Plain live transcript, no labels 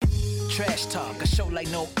Trash Talk, a show like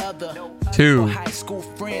no other. 2. For high school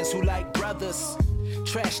friends who like brothers.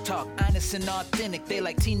 Trash Talk, honest and authentic. They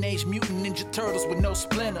like Teenage Mutant Ninja Turtles with no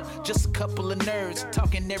splinter. Just a couple of nerds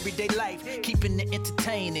talking everyday life, keeping it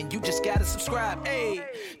entertaining. You just gotta subscribe. Hey,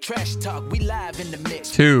 Trash Talk, we live in the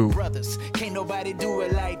mix. 2. Brothers, can't nobody do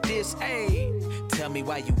it like this. Hey, tell me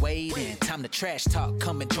why you waiting. Time to Trash Talk.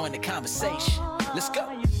 Come and join the conversation. Let's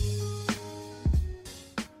go.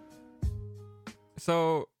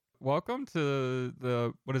 So, welcome to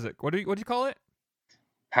the what is it? What do you call it?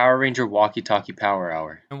 Power Ranger Walkie Talkie Power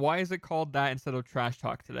Hour. And why is it called that instead of Trash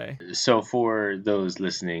Talk today? So for those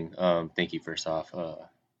listening, thank you first off.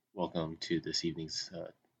 Welcome to this evening's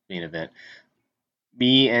main event.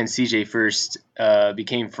 Me and CJ first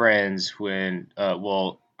became friends when,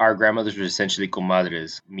 our grandmothers were essentially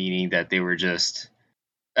comadres, meaning that they were just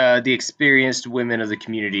the experienced women of the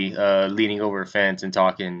community leaning over a fence and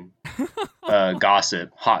talking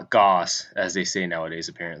gossip, hot goss, as they say nowadays,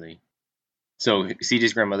 apparently. So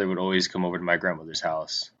CJ's grandmother would always come over to my grandmother's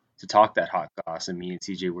house to talk that hot goss, and me and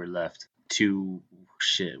CJ were left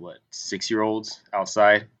 6-year-olds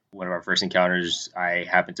outside. One of our first encounters, I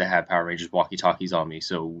happened to have Power Rangers walkie-talkies on me,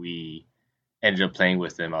 so we ended up playing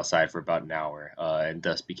with them outside for about an hour, and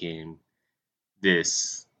thus became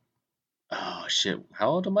this, how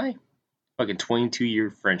old am I? Fucking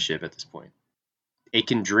 22-year friendship at this point. It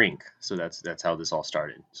can drink, so that's how this all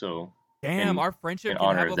started. So. Damn, our friendship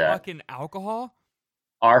can have a fucking alcohol?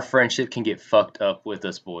 Our friendship can get fucked up with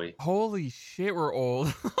us, boy. Holy shit, we're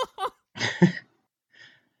old.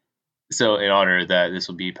 So, in honor of that, this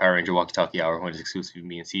will be Power Ranger Walkie Talkie Hour when it's exclusive to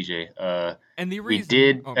me and CJ. And the we reason...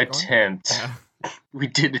 did attempt... We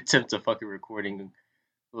did attempt a fucking recording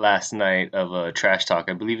last night of Trash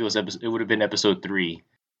Talk. I believe it would have been episode 3.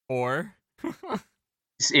 4?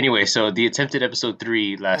 Anyway, so the attempted episode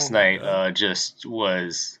 3 last night just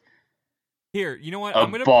was... Here, you know what?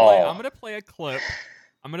 I'm gonna play a clip.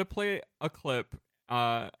 I'm gonna play a clip.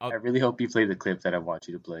 I really hope you play the clip that I want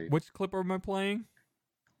you to play. Which clip am I playing?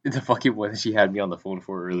 The fucking one that she had me on the phone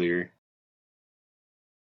for earlier.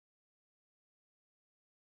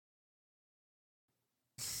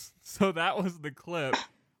 So that was the clip.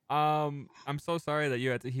 I'm so sorry that you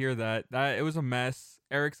had to hear that. It was a mess.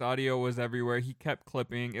 Eric's audio was everywhere. He kept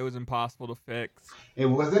clipping. It was impossible to fix. It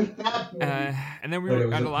wasn't that bad. And then we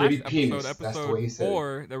were on the last episode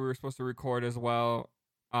 4 that we were supposed to record as well.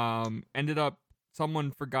 Ended up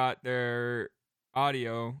someone forgot their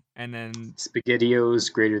audio, and then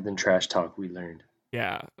SpaghettiOs greater than Trash Talk. We learned.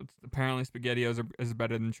 Yeah, apparently SpaghettiOs is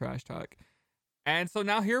better than Trash Talk. And so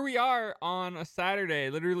now here we are on a Saturday,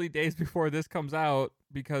 literally days before this comes out,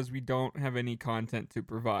 because we don't have any content to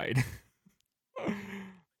provide.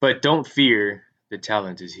 But don't fear, the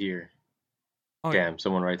talent is here. Oh, damn,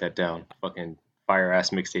 someone write that down. Fucking fire ass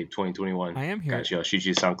mixtape 2021. I am here. Gotcha. I'll shoot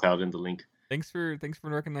you a SoundCloud in the link. Thanks for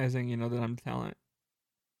recognizing, that I'm talent.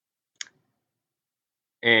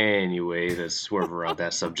 Anyway, let's swerve around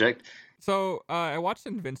that subject. So I watched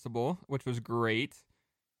Invincible, which was great.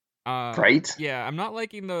 Right? Yeah, I'm not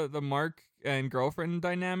liking the Mark and girlfriend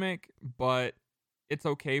dynamic, but it's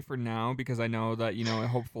okay for now because I know that,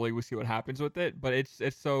 hopefully we see what happens with it. But it's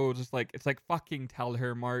so just like, it's like, fucking tell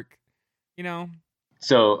her, Mark,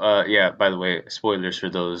 So, by the way, spoilers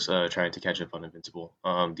for those trying to catch up on Invincible,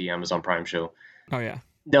 the Amazon Prime show. Oh, yeah.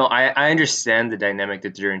 No, I understand the dynamic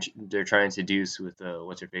that they're trying to do with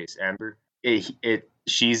what's her face, Amber.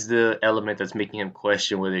 She's the element that's making him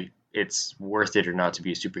question whether it's worth it or not to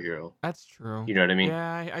be a superhero. That's true. You know what I mean?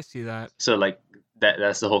 Yeah, I see that. So like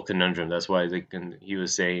that's the whole conundrum. That's why he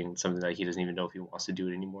was saying something like he doesn't even know if he wants to do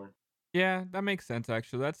it anymore. Yeah, that makes sense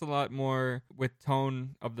actually. That's a lot more with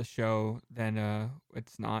tone of the show than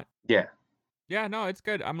it's not. Yeah. Yeah, no, it's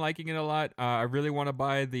good. I'm liking it a lot. I really want to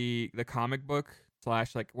buy the comic book /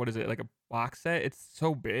 like what is it, like a box set? It's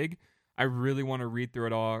so big. I really want to read through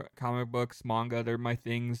it all. Comic books, manga, they're my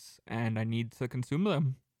things, and I need to consume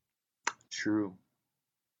them. True.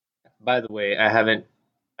 By the way, I haven't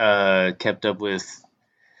kept up with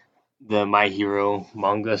the My Hero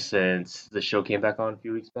manga since the show came back on a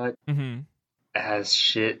few weeks back. Mm-hmm. Has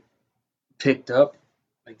shit picked up?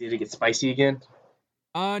 Like, did it get spicy again?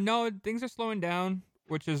 No, things are slowing down,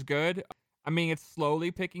 which is good. I mean, it's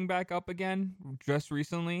slowly picking back up again, just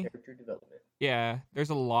recently. Character development. Yeah, there's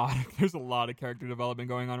a lot of character development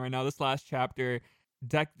going on right now. This last chapter,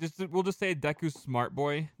 we'll just say Deku's smart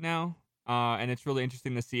boy now. And it's really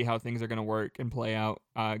interesting to see how things are going to work and play out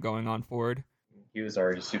going on forward. He was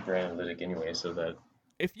already super analytic anyway, so that...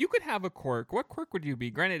 If you could have a quirk, what quirk would you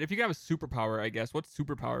be? Granted, if you could have a superpower, I guess, what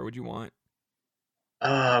superpower would you want?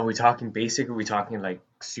 Are we talking basic or are we talking like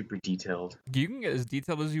super detailed? You can get as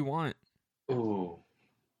detailed as you want. Ooh.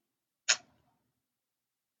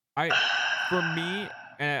 For me,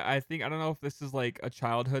 I think I don't know if this is like a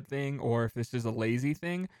childhood thing or if this is a lazy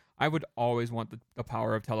thing. I would always want the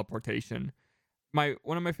power of teleportation.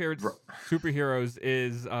 One of my favorite superheroes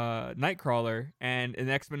is Nightcrawler, and in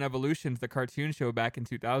X-Men Evolutions, the cartoon show back in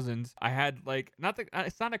 2000s, I had like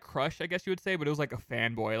it's not a crush, I guess you would say, but it was like a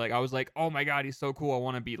fanboy. Like I was like, oh my god, he's so cool, I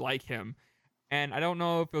want to be like him. And I don't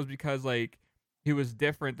know if it was because like he was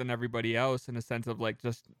different than everybody else in a sense of like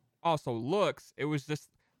just also looks. It was just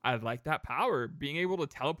I like that power. Being able to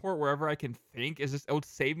teleport wherever I can think is just it would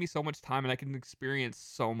save me so much time and I can experience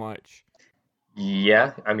so much.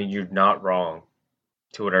 Yeah, I mean, you're not wrong.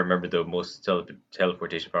 To what I remember, though, most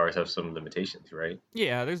teleportation powers have some limitations, right?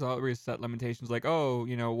 Yeah, there's always set limitations like, oh,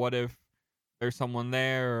 what if there's someone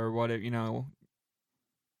there, or what if,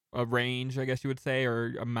 a range, I guess you would say,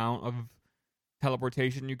 or amount of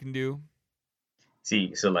teleportation you can do.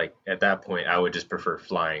 See, so like at that point, I would just prefer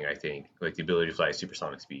flying, I think, like the ability to fly at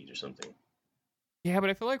supersonic speed or something. Yeah, but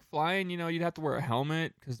I feel like flying, you'd have to wear a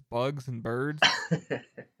helmet because bugs and birds.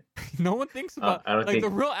 No one thinks about I don't like the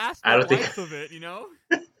think. real I don't aspect think life of it,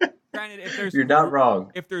 Granted, you're not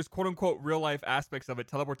wrong. if there's quote unquote real life aspects of it,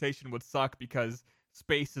 teleportation would suck because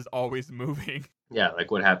space is always moving. Yeah,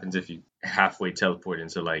 like what happens if you halfway teleport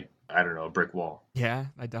into like I don't know a brick wall? Yeah,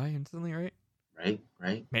 I die instantly, right?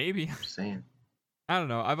 Right. Maybe. I'm just saying. I don't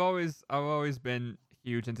know. I've always been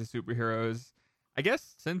huge into superheroes. I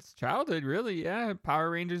guess since childhood, really. Yeah,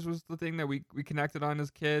 Power Rangers was the thing that we connected on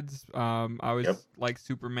as kids. I always Yep. liked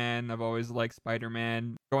Superman. I've always liked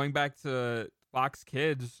Spider-Man. Going back to Fox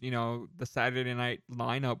Kids, the Saturday night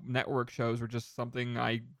lineup network shows were just something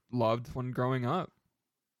I loved when growing up.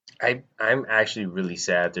 I'm actually really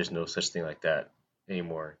sad. There's no such thing like that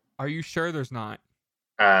anymore. Are you sure there's not?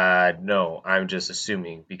 No, I'm just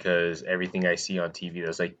assuming because everything I see on TV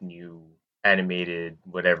that's like new animated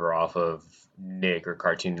whatever off of Nick or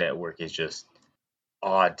Cartoon Network is just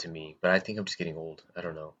odd to me. But I think I'm just getting old. I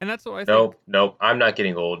don't know. And that's what I think. Nope, I'm not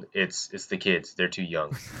getting old. It's the kids. They're too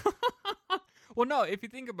young. Well, no, if you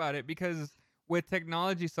think about it, because with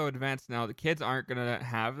technology so advanced now, the kids aren't going to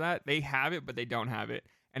have that. They have it, but they don't have it.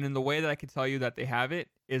 And in the way that I can tell you that they have it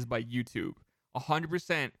is by YouTube.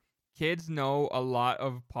 100% kids know a lot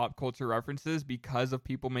of pop culture references because of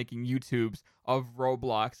people making YouTubes of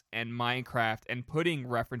Roblox and Minecraft and putting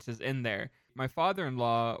references in there. My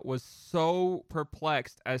father-in-law was so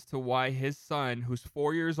perplexed as to why his son, who's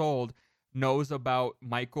 4 years old, knows about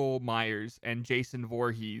Michael Myers and Jason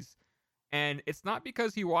Voorhees. And it's not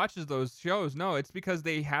because he watches those shows. No, it's because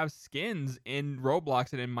they have skins in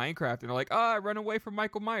Roblox and in Minecraft. And they're like, I run away from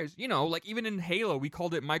Michael Myers. Like even in Halo, we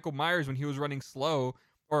called it Michael Myers when he was running slow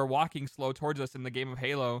or walking slow towards us in the game of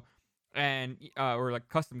Halo. And, or like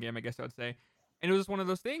custom game, I guess I would say. And it was just one of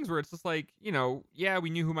those things where it's just like, yeah, we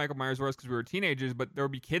knew who Michael Myers was because we were teenagers, but there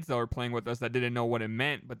would be kids that were playing with us that didn't know what it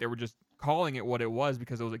meant, but they were just calling it what it was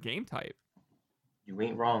because it was a game type. You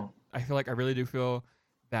ain't wrong. I really do feel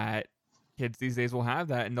that kids these days will have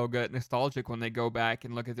that and they'll get nostalgic when they go back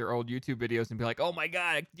and look at their old YouTube videos and be like, "Oh my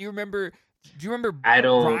god, do you remember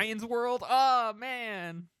Ryan's World? Oh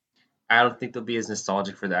man." I don't think they'll be as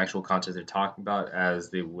nostalgic for the actual content they're talking about as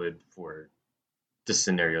they would for the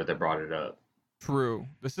scenario that brought it up. True.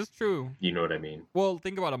 This is true. You know what I mean? Well,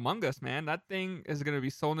 think about Among Us, man. That thing is going to be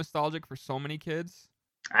so nostalgic for so many kids.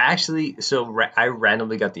 I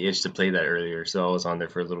randomly got the itch to play that earlier, so I was on there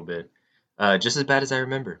for a little bit. Just as bad as I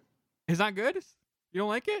remember. Is that good? You don't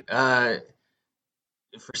like it?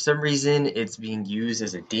 For some reason, it's being used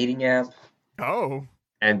as a dating app. Oh.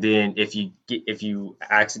 And then if you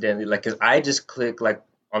accidentally because I just click like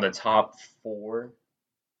on the top 4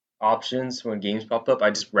 options when games pop up,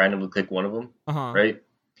 I just randomly click one of them, right?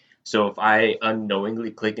 So if I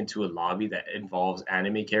unknowingly click into a lobby that involves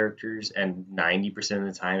anime characters and 90%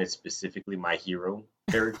 of the time it's specifically My Hero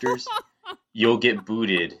characters, you'll get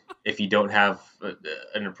booted if you don't have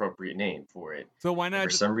an appropriate name for it. So why not? For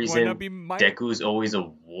some reason, why not be Deku's always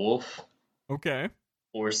a wolf. Okay.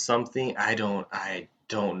 Or something. I don't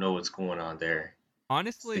know what's going on there.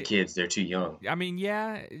 Honestly, it's the kids, they're too young. I mean,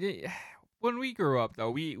 yeah. When we grew up,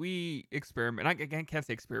 though, we experiment. I can't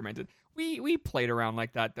say experimented. We played around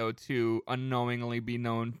like that, though, to unknowingly be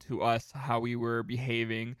known to us how we were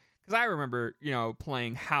behaving. Because I remember,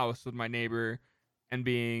 playing house with my neighbor and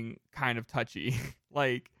being kind of touchy.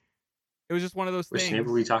 Like, it was just one of those things. Which neighbor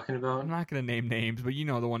were we talking about? I'm not gonna name names, but you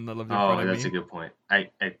know the one that lives in front of me. Oh, that's a good point.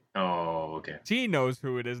 Okay. She knows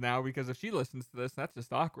who it is now because if she listens to this, that's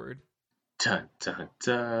just awkward. Dun, dun,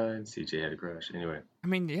 dun. CJ had a crush. Anyway, I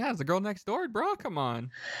mean, yeah, it's the girl next door, bro. Come on.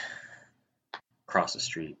 across the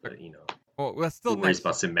street, but you know, Well, that's who still worries next.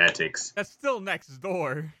 about semantics? That's still next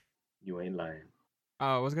door. You ain't lying.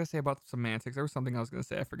 I was gonna say about semantics. There was something I was gonna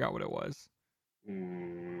say. I forgot what it was.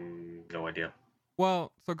 No idea.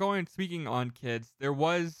 Well, so speaking on kids, there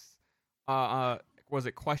was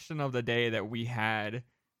it question of the day that we had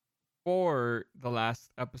for the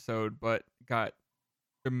last episode, but got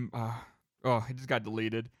it just got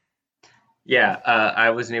deleted. Yeah, I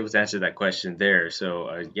wasn't able to answer that question there,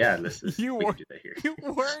 so yeah, let's we can do that here. You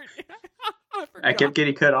weren't. I kept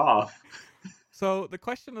getting cut off. So the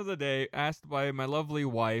question of the day, asked by my lovely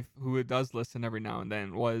wife, who does listen every now and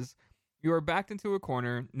then, was: you are backed into a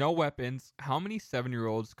corner, no weapons. How many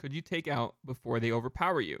 7-year-olds could you take out before they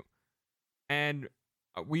overpower you? And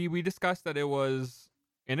we discussed that it was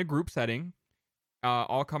in a group setting,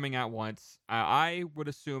 all coming at once. I would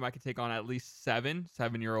assume I could take on at least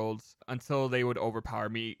 7-year-olds until they would overpower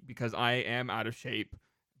me because I am out of shape,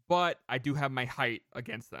 but I do have my height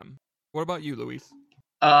against them. What about you, Luis?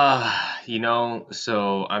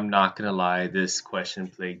 So I'm not gonna lie, this question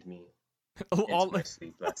plagued me into my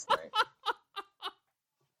sleep last night.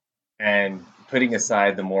 And putting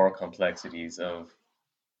aside the moral complexities of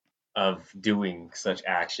doing such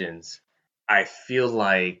actions, I feel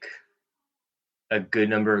like a good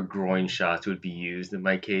number of groin shots would be used in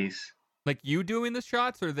my case. Like you doing the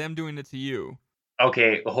shots or them doing it to you?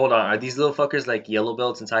 Okay, hold on. Are these little fuckers like yellow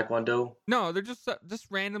belts in Taekwondo? No, they're just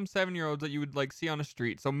random 7-year-olds that you would like see on the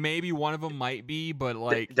street. So maybe one of them might be, but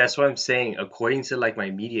like that's what I'm saying. According to like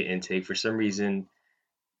my media intake, for some reason,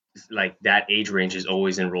 like that age range is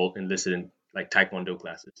always enlisted in like Taekwondo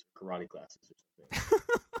classes, karate classes, or something.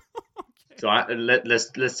 Okay. So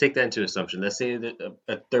let's take that into assumption. Let's say that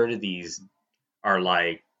a third of these are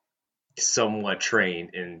like somewhat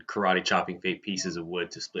trained in karate, chopping fake pieces of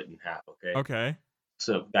wood to split in half. Okay. Okay.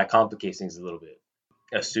 So that complicates things a little bit.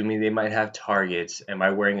 Assuming they might have targets, am I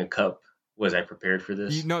wearing a cup? Was I prepared for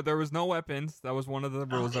this? No, there was no weapons. That was one of the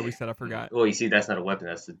rules that we said. I forgot. Well, you see, that's not a weapon.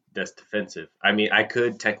 That's defensive. I mean, I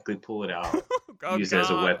could technically pull it out, use it as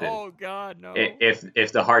a weapon. Oh God, no.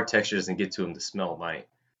 If the hard texture doesn't get to him, the smell might.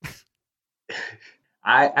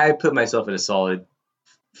 I put myself at a solid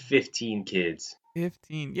 15 kids.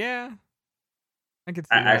 15, yeah. I could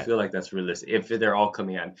see that. I feel like that's realistic. If they're all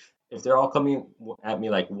coming at me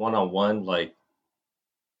like one-on-one, like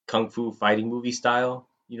kung fu fighting movie style,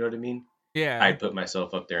 you know what I mean? Yeah. I'd put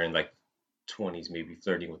myself up there in like 20s, maybe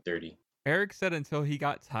flirting with 30. Eric said until he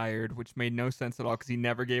got tired, which made no sense at all because he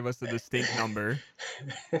never gave us a distinct number.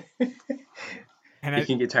 And you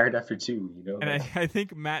can get tired after 2, you know? And I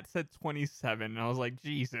think Matt said 27, and I was like,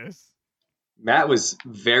 Jesus. Matt was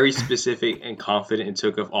very specific and confident and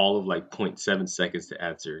took up all of like 0.7 seconds to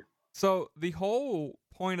answer. So the whole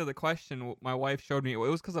point of the question my wife showed me, it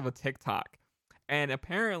was because of a TikTok. And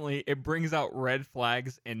apparently it brings out red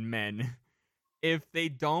flags in men. If they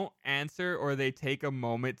don't answer or they take a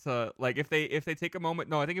moment to like if they take a moment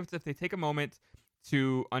if they take a moment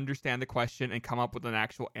to understand the question and come up with an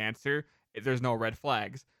actual answer, there's no red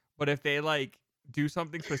flags. But if they like do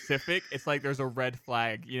something specific, it's like there's a red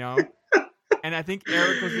flag, you know? And I think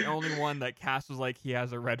Eric was the only one that Cass was like he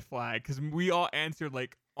has a red flag because we all answered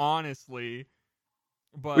like honestly.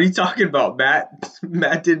 But what are you talking about, Matt?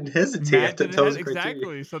 Matt didn't hesitate.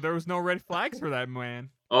 Exactly. So there was no red flags for that man.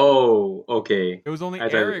 Oh, okay. It was only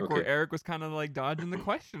Eric where Eric was kind of like dodging the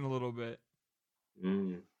question a little bit.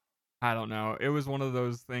 I don't know. It was one of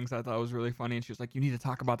those things I thought was really funny. And she was like, you need to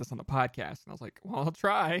talk about this on the podcast. And I was like, well, I'll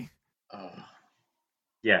try.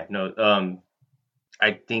 Yeah, no.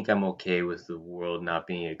 I think I'm okay with the world not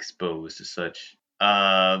being exposed to such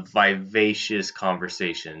vivacious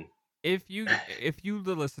conversation. If you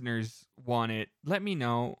the listeners want it, let me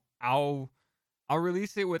know. I'll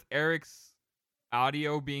release it with Eric's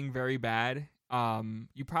audio being very bad.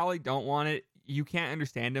 You probably don't want it. You can't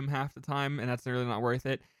understand him half the time, and that's really not worth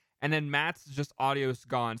it. And then Matt's just audio's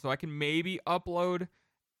gone, so I can maybe upload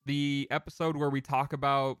the episode where we talk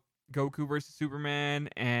about Goku versus Superman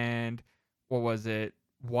and what was it?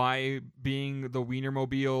 Why being the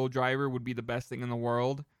Wienermobile driver would be the best thing in the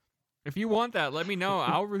world. If you want that, let me know.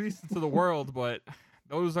 I'll release it to the world, but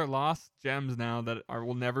those are lost gems now that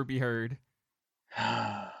will never be heard.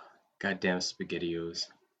 Goddamn SpaghettiOs.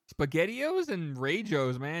 SpaghettiOs and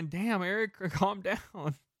Rajos, man. Damn, Eric, calm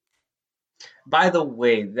down. By the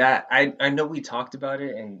way, that I know we talked about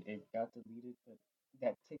it and it got deleted, but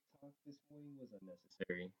that TikTok this morning was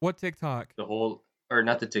unnecessary. What TikTok?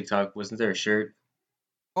 Not the TikTok. Wasn't there a shirt?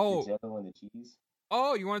 Oh, the other one, the cheese.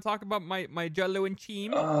 Oh, you want to talk about my Jello and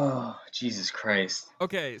Cheem? Oh, Jesus Christ.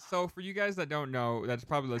 Okay, so for you guys that don't know, that's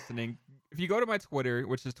probably listening, if you go to my Twitter,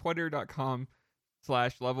 which is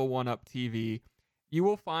twitter.com/level1uptv, you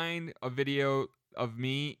will find a video of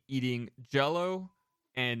me eating Jello.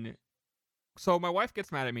 And so my wife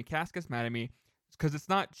gets mad at me, Cass gets mad at me, because it's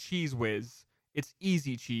not Cheese Whiz, it's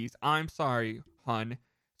Easy Cheese. I'm sorry, hun.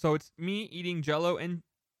 So it's me eating Jello and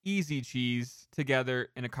Easy Cheese together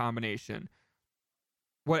in a combination.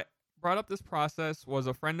 What brought up this process was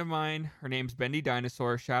a friend of mine. Her name's Bendy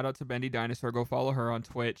Dinosaur. Shout out to Bendy Dinosaur. Go follow her on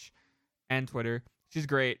Twitch and Twitter. She's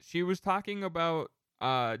great. She was talking about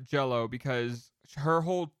Jello because her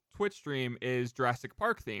whole Twitch stream is Jurassic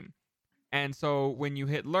Park theme. And so when you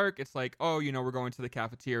hit lurk, it's like, oh, we're going to the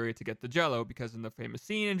cafeteria to get the Jello, because in the famous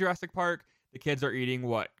scene in Jurassic Park, the kids are eating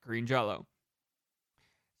what? Green Jello.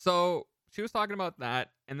 So she was talking about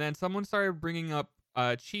that, and then someone started bringing up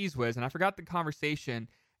Cheese Whiz, and I forgot the conversation.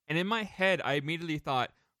 And in my head, I immediately thought,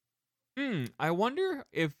 I wonder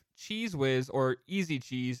if Cheese Whiz or Easy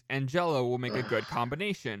Cheese and Jello will make a good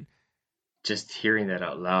combination. Just hearing that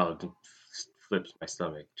out loud flips my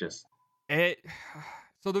stomach. If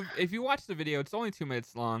you watch the video, it's only 2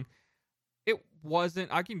 minutes long. It wasn't,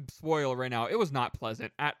 I can spoil right now, it was not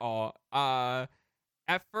pleasant at all.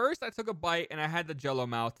 At first, I took a bite and I had the Jello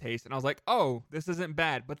mouth taste, and I was like, oh, this isn't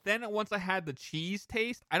bad. But then once I had the cheese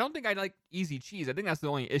taste, I don't think I like Easy Cheese. I think that's the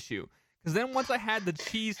only issue. Because then once I had the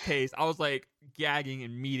cheese taste, I was like gagging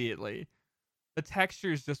immediately. The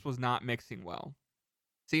textures just was not mixing well.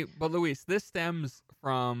 See, but Luis, this stems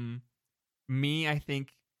from me, I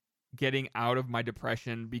think, getting out of my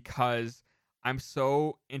depression because I'm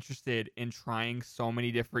so interested in trying so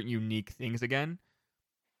many different unique things again.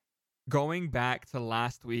 Going back to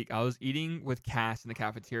last week, I was eating with Cass in the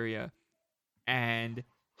cafeteria, and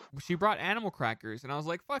she brought animal crackers, and I was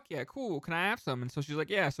like, fuck yeah, cool, can I have some? And so she's like,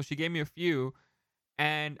 yeah. So she gave me a few,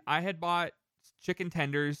 and I had bought chicken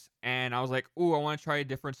tenders, and I was like, ooh, I want to try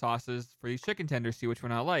different sauces for these chicken tenders, see which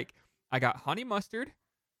one I like. I got honey mustard,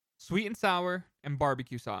 sweet and sour, and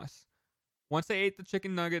barbecue sauce. Once I ate the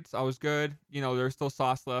chicken nuggets, I was good. There was still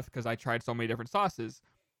sauce left because I tried so many different sauces.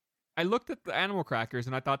 I looked at the animal crackers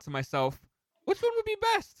and I thought to myself, which one would be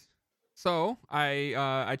best? So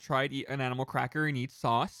I tried an animal cracker and eat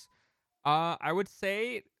sauce. I would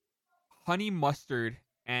say honey mustard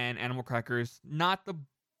and animal crackers, not a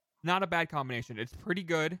bad combination. It's pretty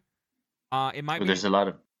good. It might be. There's a lot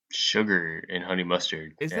of sugar in honey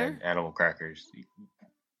mustard. Is there? Animal crackers.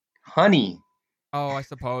 Honey. Oh, I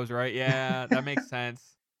suppose, right? Yeah, that makes sense.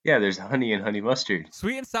 Yeah, there's honey and honey mustard.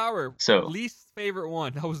 Sweet and sour. So least favorite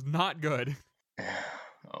one. That was not good.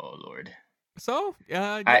 Oh Lord. So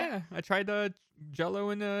I tried the Jello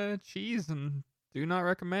and cheese, and do not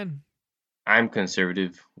recommend. I'm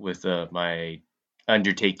conservative with my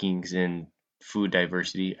undertakings in food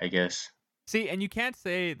diversity, I guess. See, and you can't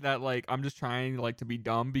say that like I'm just trying like to be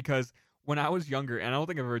dumb, because when I was younger, and I don't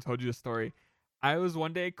think I've ever told you this story, I was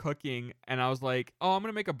one day cooking and I was like, oh, I'm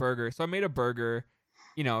gonna make a burger. So I made a burger.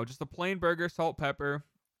 Just a plain burger, salt, pepper.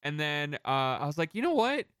 And then I was like, you know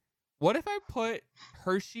what? What if I put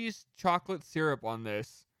Hershey's chocolate syrup on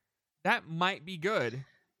this? That might be good.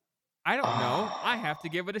 I don't know. I have to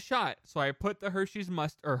give it a shot. So I put the Hershey's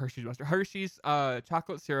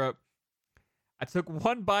chocolate syrup. I took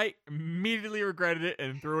one bite, immediately regretted it,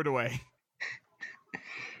 and threw it away.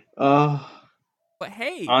 But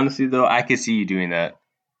hey. Honestly, though, I could see you doing that.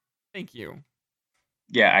 Thank you.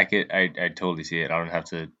 Yeah, I totally see it. I don't have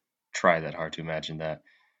to try that hard to imagine that.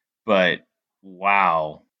 But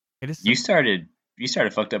wow, you started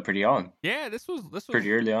fucked up pretty on. Yeah, this was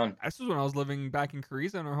pretty early on. This was when I was living back in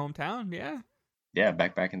Carrizo, in our hometown. Yeah. Yeah,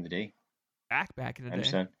 back in the day. Back in the day. I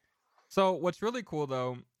understand. So what's really cool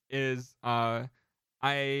though is going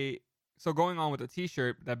on with the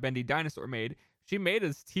T-shirt that Bendy Dinosaur made. She made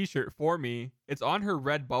this T-shirt for me. It's on her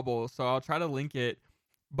Redbubble, so I'll try to link it.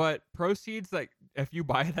 But proceeds, like, if you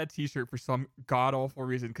buy that T-shirt for some god-awful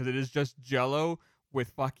reason, because it is just Jello with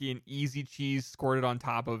fucking Easy Cheese squirted on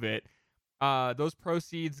top of it, those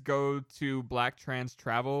proceeds go to Black Trans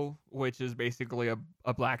Travel, which is basically a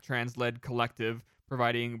Black Trans-led collective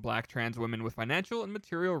providing Black trans women with financial and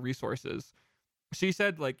material resources. She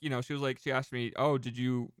said, like, she asked me, oh, did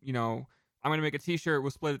you, I'm going to make a T-shirt,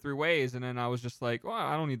 we'll split it 3 ways. And then I was just like, well,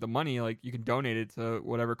 I don't need the money. Like, you can donate it to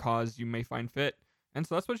whatever cause you may find fit. And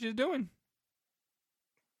so that's what she's doing.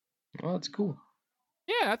 Well, that's cool.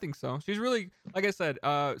 Yeah, I think so. She's really, like I said,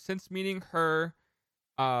 since meeting her,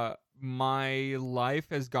 my life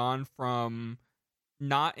has gone from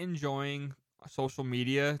not enjoying social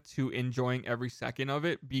media to enjoying every second of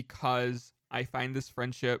it, because I find this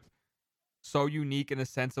friendship so unique in a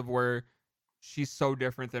sense of where she's so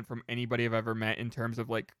different than from anybody I've ever met in terms of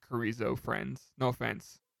like Carrizo friends. No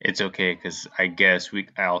offense. It's okay, because I guess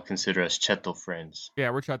I'll consider us Cheto friends. Yeah,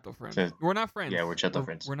 we're Cheto friends. So, We're not friends. yeah, we're Cheto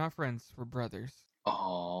friends. We're not friends. We're brothers.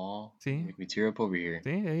 Aww. See? Make me tear up over here.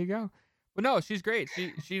 See, there you go. But no, she's great.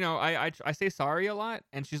 She you know, I say sorry a lot,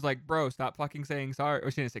 and she's like, bro, stop fucking saying sorry. Or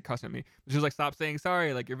she didn't say cuss at me. But she was like, stop saying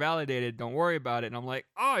sorry. Like, you're validated. Don't worry about it. And I'm like,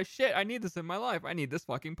 oh shit, I need this in my life. I need this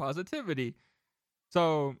fucking positivity.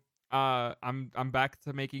 So I'm back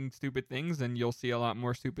to making stupid things, and you'll see a lot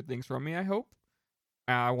more stupid things from me, I hope.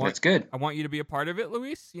 That's good. I want you to be a part of it,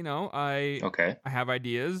 Luis. You know, I have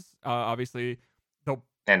ideas. Obviously,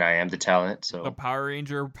 and I am the talent, so the Power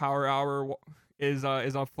Ranger Power Hour is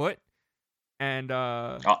on foot, and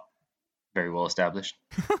very well established.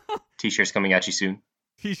 T-shirts coming at you soon.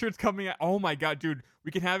 T-shirts coming out. Oh my god, dude,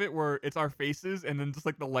 we can have it where it's our faces and then just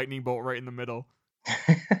like the lightning bolt right in the middle.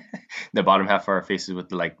 The bottom half of our faces with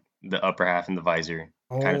the upper half and the visor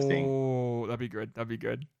kind of thing. Oh, that'd be good. That'd be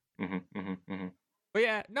good. But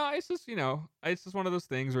yeah, no, it's just, you know, it's just one of those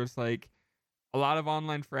things where it's like a lot of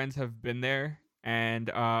online friends have been there, and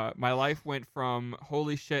my life went from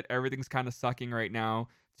holy shit, everything's kind of sucking right now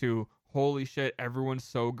to holy shit, everyone's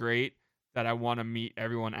so great that I want to meet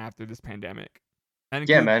everyone after this pandemic.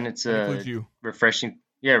 Yeah, man, it's you. refreshing.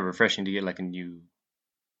 Yeah, refreshing to get like a new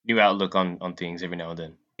outlook on things every now and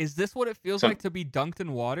then. Is this what it feels like to be dunked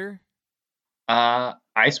in water?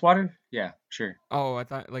 Ice water? Yeah, sure. Oh, I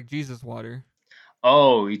thought like Jesus water.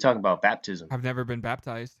 Oh, you talking about baptism? I've never been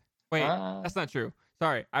baptized. Wait, that's not true.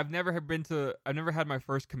 Sorry, I've never had my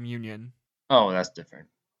first communion. Oh, that's different.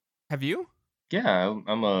 Have you? Yeah,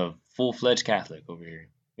 I'm a full-fledged Catholic over here.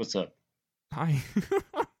 What's up? Hi.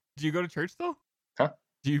 Do you go to church still? Huh?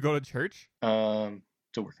 Do you go to church?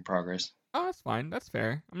 It's a work in progress. Oh, that's fine. That's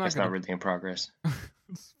fair. That's not really in progress.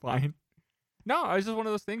 It's fine. No, it's just one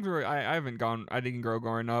of those things where I haven't gone. I didn't grow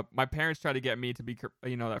growing up. My parents tried to get me to be,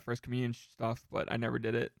 you know, that first communion stuff, but I never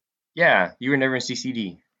did it. Yeah, you were never in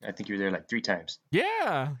CCD. I think you were there like 3 times.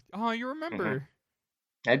 Yeah. Oh, you remember?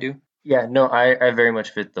 I do. Yeah. No, I very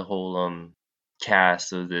much fit the whole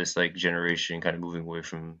cast of this like generation, kind of moving away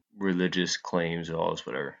from religious claims and all this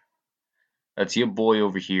whatever. That's your boy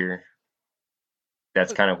over here.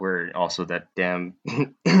 That's kind of where also that damn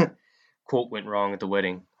quote went wrong at the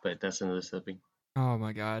wedding, but that's another subject. Oh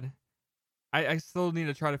my god. I still need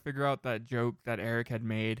to try to figure out that joke that Eric had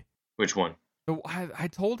made. Which one? I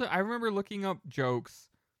told him, I remember looking up jokes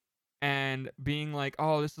and being like,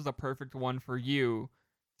 oh, this is a perfect one for you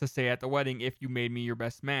to say at the wedding if you made me your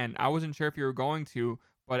best man. I wasn't sure if you were going to,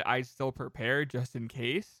 but I still prepared just in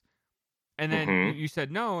case. And then you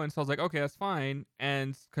said no, and so I was like, okay, that's fine.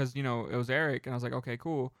 And because, you know, it was Eric, and I was like, okay,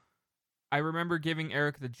 cool. I remember giving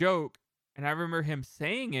Eric the joke, and I remember him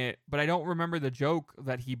saying it, but I don't remember the joke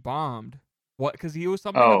that he bombed. What? Because he was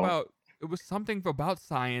something about, it was something about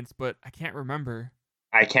science, but I can't remember.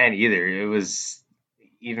 I can't either. It was,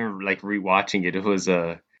 even like rewatching it, it was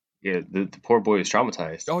the poor boy was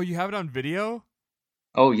traumatized. Oh, you have it on video?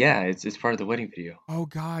 Oh yeah, it's part of the wedding video. Oh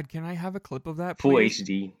god, can I have a clip of that, full please?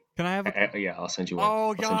 HD? Can I have yeah, I'll send you one.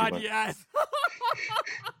 Oh god, yes.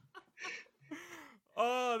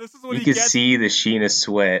 Oh, this is what you can see the sheen of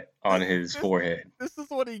sweat on his forehead. This is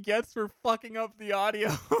what he gets for fucking up the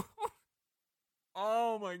audio.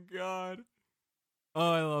 Oh my god.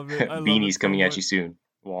 Oh, I love it. Beanies coming at you soon.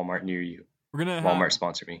 Walmart near you. We're gonna Walmart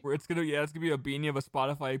sponsor me. It's gonna be a beanie of a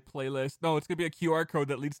Spotify playlist. No, it's gonna be a QR code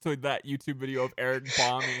that leads to that YouTube video of Eric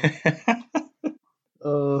bombing.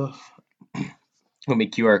 We'll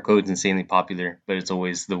make QR codes insanely popular, but it's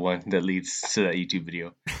always the one that leads to that YouTube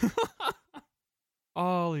video.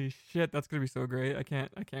 Holy shit, that's gonna be so great. I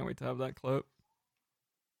can't wait to have that clip.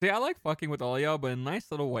 See, I like fucking with all y'all, but in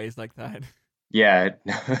nice little ways like that. Yeah,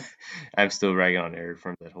 I'm still ragging on Eric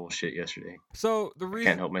from that whole shit yesterday. So the reason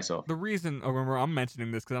I can't help myself. The reason, remember, I'm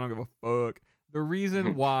mentioning this because I don't give a fuck. The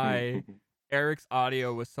reason why Eric's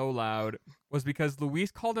audio was so loud was because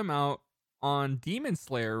Luis called him out on Demon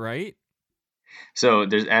Slayer, right? So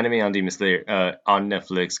there's anime on Demon Slayer on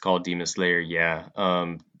Netflix called Demon Slayer. Yeah,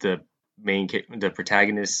 the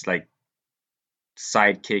protagonist like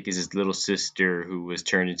sidekick is his little sister who was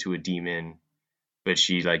turned into a demon, but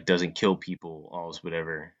she like doesn't kill people, all this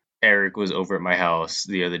whatever. Eric was over at my house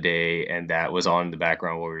the other day, and that was on in the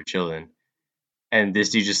background while we were chilling. And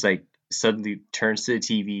this dude just like suddenly turns to the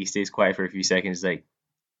TV, stays quiet for a few seconds, like,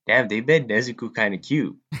 "Damn, they made Nezuko kind of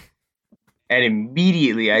cute." And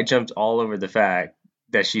immediately I jumped all over the fact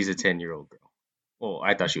that she's a 10-year-old girl. Well,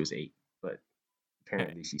 I thought she was 8, but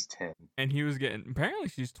apparently she's 10. And he was apparently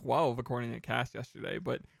she's 12 according to Cass yesterday,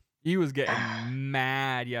 but He was getting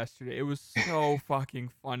mad yesterday. It was so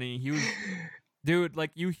fucking funny. He was, dude,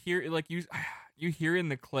 like you hear in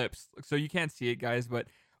the clips, so you can't see it, guys, but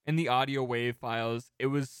in the audio wave files, it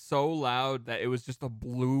was so loud that it was just a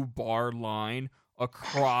blue bar line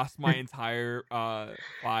across my entire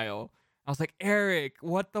file. I was like, Eric,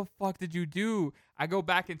 what the fuck did you do? I go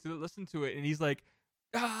back and listen to it, and he's like,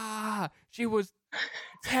 she was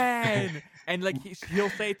 10, and like he'll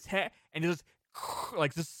say 10, and just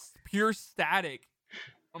like just pure static.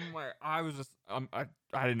 I'm like, I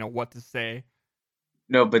didn't know what to say.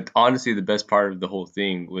 No, but honestly, the best part of the whole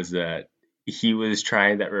thing was that he was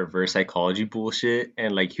trying that reverse psychology bullshit,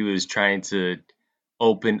 and like he was trying to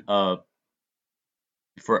open up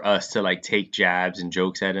for us to like take jabs and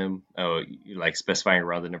jokes at him, like specifying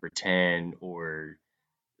around the number 10 or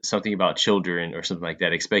something about children or something like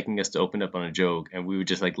that, expecting us to open up on a joke, and we would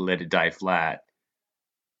just like let it die flat.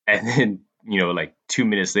 And then, like 2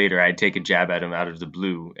 minutes later, I'd take a jab at him out of the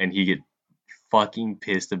blue, and he'd get fucking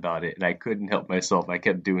pissed about it, and I couldn't help myself. I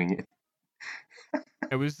kept doing it.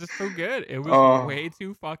 It was just so good. It was way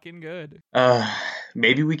too fucking good.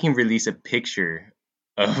 Maybe we can release a picture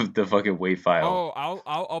of the fucking wave file. Oh,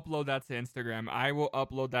 I'll upload that to Instagram. I will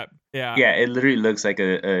upload that. Yeah. Yeah, it literally looks like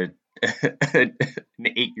an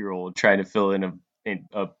 8-year-old trying to fill in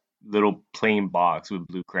a little plain box with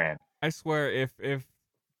blue crayon. I swear, if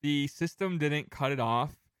the system didn't cut it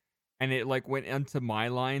off and it like went into my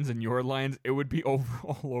lines and your lines, it would be all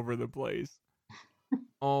over the place.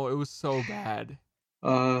 Oh, it was so bad.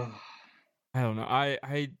 I don't know.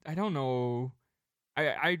 I don't know.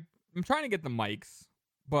 I'm trying to get the mics,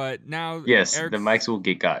 but now yes, the mics will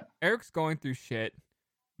get got. Eric's going through shit.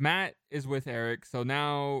 Matt is with Eric, so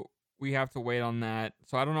now we have to wait on that.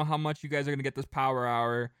 So I don't know how much you guys are gonna get this power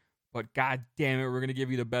hour, but god damn it, we're gonna give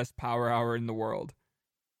you the best power hour in the world.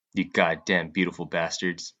 You goddamn beautiful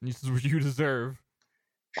bastards. This is what you deserve.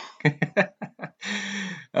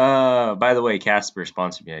 By the way, Casper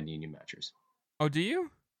sponsored me on Union Mattress. Oh, do you?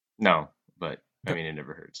 No, but I mean, it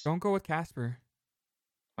never hurts. Don't go with Casper.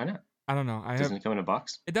 Why not? I don't know. Doesn't it come in a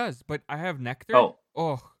box? It does, but I have Nectar.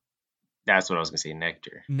 Oh. That's what I was gonna say.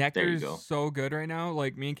 Nectar. Nectar is so good right now.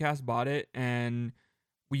 Like me and Cass bought it and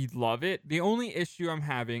we love it. The only issue I'm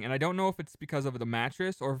having, and I don't know if it's because of the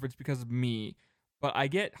mattress or if it's because of me, but I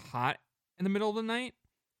get hot in the middle of the night.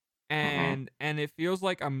 And it feels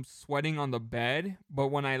like I'm sweating on the bed, but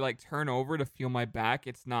when I like turn over to feel my back,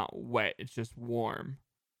 it's not wet, it's just warm.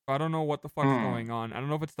 So I don't know what the fuck's going on. I don't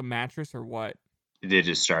know if it's the mattress or what. Did it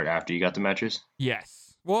just start after you got the mattress?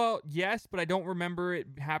 Yes. Well, yes, but I don't remember it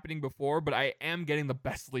happening before, but I am getting the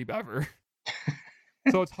best sleep ever.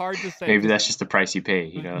 So it's hard to say. Maybe that's just the price you pay,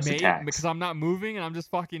 it's a tax. Because I'm not moving and I'm just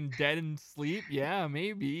fucking dead in sleep. Yeah,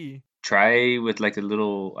 maybe. Try with like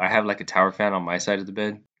I have like a tower fan on my side of the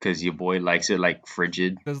bed because your boy likes it like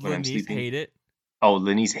frigid. Does when I'm Lenise sleeping. hate it? Oh,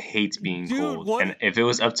 Lenise hates being cold. What? And if it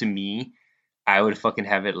was up to me, I would fucking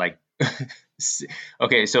have it like...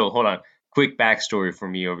 Okay, so hold on. Quick backstory for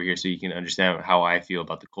me over here so you can understand how I feel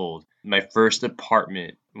about the cold. My first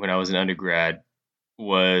apartment when I was an undergrad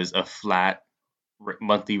was a flat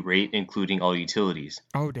monthly rate, including all utilities.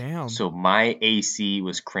 Oh, damn. So my AC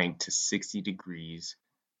was cranked to 60 degrees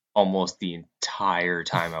almost the entire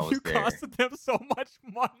time I was there. You costed them so much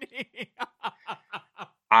money.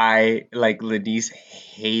 Lenise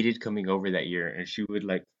hated coming over that year, and she would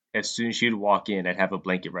like, as soon as she would walk in, I'd have a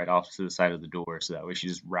blanket right off to the side of the door, so that way she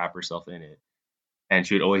just wrap herself in it, and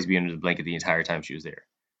she would always be under the blanket the entire time she was there.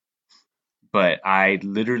 But I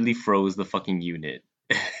literally froze the fucking unit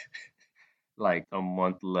like a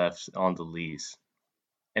month left on the lease,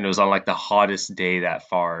 and it was on like the hottest day that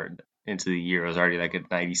far into the year. It was already like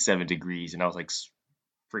at 97 degrees, and I was like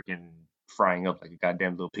freaking frying up like a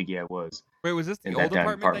goddamn little piggy I was. Wait, was this the old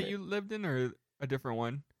apartment that you lived in or a different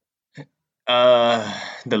one?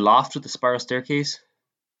 The loft with the spiral staircase.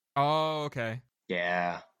 Oh, okay.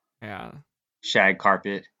 Yeah. Shag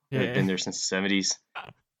carpet. Yeah. Been there since the 70s.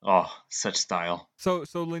 Oh, such style. So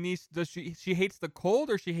Lenise, does she hates the cold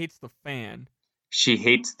or she hates the fan? She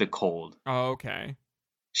hates the cold. Oh, okay.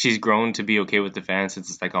 She's grown to be okay with the fan since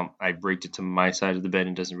it's like I braked it to my side of the bed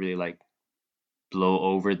and doesn't really like blow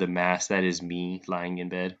over the mass that is me lying in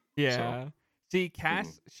bed. Yeah. So, see,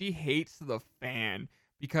 Cass, she hates the fan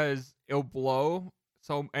because it'll blow.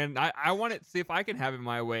 So, and I want to see if I can have it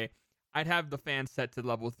my way. I'd have the fan set to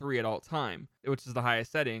level 3 at all time, which is the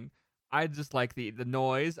highest setting. I just like the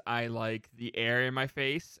noise. I like the air in my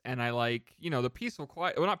face, and I like, the peaceful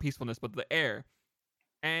quiet. Well, not peacefulness, but the air.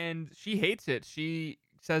 And she hates it. She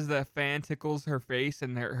says the fan tickles her face,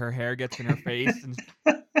 and her hair gets in her face,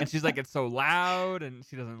 and And she's like, it's so loud, and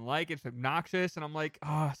she doesn't like it. It's obnoxious. And I'm like,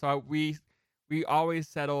 we always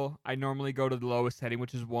settle. I normally go to the lowest setting,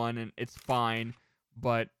 which is 1, and it's fine.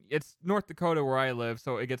 But it's North Dakota where I live,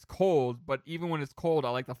 so it gets cold. But even when it's cold, I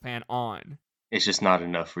like the fan on. It's just not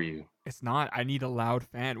enough for you. It's not. I need a loud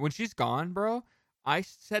fan. When she's gone, bro, I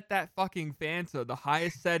set that fucking fan to the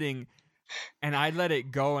highest setting, and I let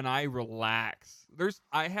it go, and I relax.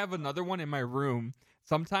 I have another one in my room.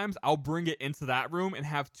 Sometimes I'll bring it into that room and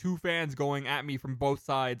have 2 fans going at me from both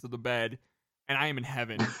sides of the bed, and I am in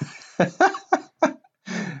heaven.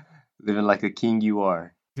 Living like a king you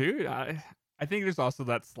are. Dude, I think there's also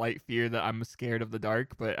that slight fear that I'm scared of the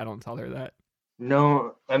dark, but I don't tell her that.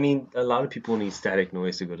 No, I mean, a lot of people need static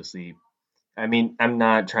noise to go to sleep. I mean, I'm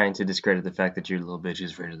not trying to discredit the fact that your little bitch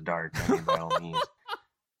is afraid of the dark. I mean, by all means.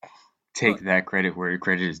 Take that credit where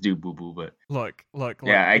credit is due, boo boo. But look.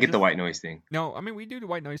 Yeah, I get the white noise thing. No, I mean we do the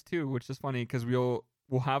white noise too, which is funny because we'll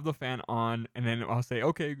have the fan on, and then I'll say,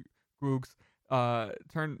 okay, Googs,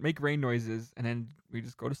 make rain noises, and then we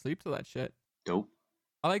just go to sleep to that shit. Dope.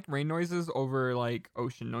 I like rain noises over like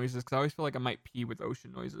ocean noises because I always feel like I might pee with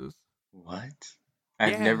ocean noises. What?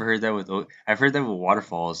 I've never heard that I've heard that with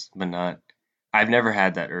waterfalls, but not. I've never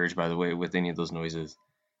had that urge, by the way, with any of those noises.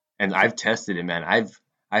 And I've tested it, man.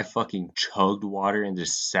 I fucking chugged water and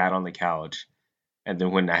just sat on the couch. And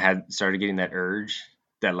then when I started getting that urge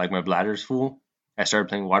that like my bladder's full, I started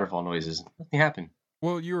playing waterfall noises. Nothing happened.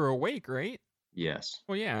 Well, you were awake, right? Yes.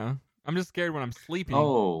 Well, yeah. I'm just scared when I'm sleeping.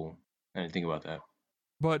 Oh, I didn't think about that.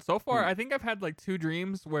 But so far, I think I've had like 2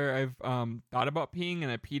 dreams where I've thought about peeing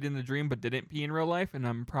and I peed in the dream but didn't pee in real life, and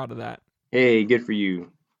I'm proud of that. Hey, good for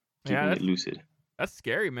you. Keeping Yeah, it lucid. That's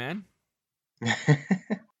scary, man.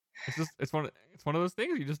 It's one of those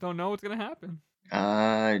things you just don't know what's gonna happen.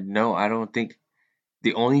 No, I don't think.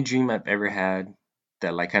 The only dream I've ever had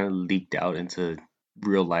that like kind of leaked out into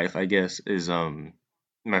real life, I guess, is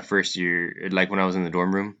my first year, like when I was in the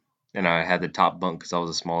dorm room and I had the top bunk because I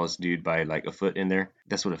was the smallest dude by like a foot in there.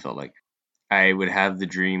 That's what it felt like. I would have the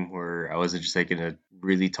dream where I was just like in a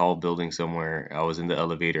really tall building somewhere. I was in the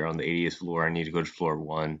elevator on the 80th floor. I need to go to floor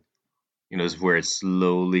 1. You know, it's where it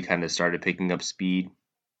slowly kind of started picking up speed.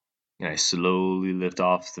 And I slowly lift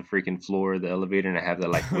off the freaking floor of the elevator, and I have that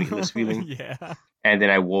like weightless feeling. Yeah. And then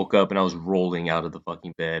I woke up and I was rolling out of the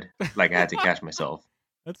fucking bed. Like I had to catch myself.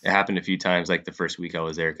 It happened a few times, like the first week I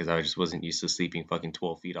was there, because I just wasn't used to sleeping fucking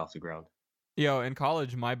 12 feet off the ground. Yo, in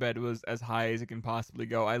college, my bed was as high as it can possibly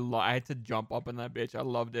go. I had to jump up in that bitch. I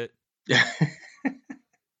loved it.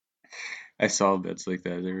 I saw beds like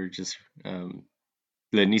that. They were just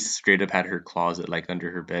Lenise straight up had her closet like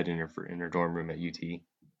under her bed in her dorm room at UT.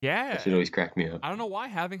 Yeah. That should always crack me up. I don't know why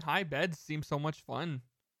having high beds seems so much fun.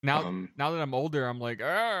 Now that I'm older, I'm like,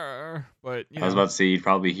 argh, but I was about to say you'd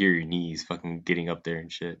probably hear your knees fucking getting up there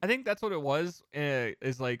and shit. I think that's what it was.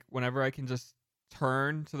 Is like whenever I can just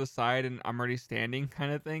turn to the side and I'm already standing,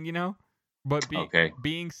 kind of thing, you know. But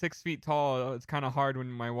being 6 feet tall, it's kind of hard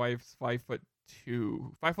when my wife's 5'2",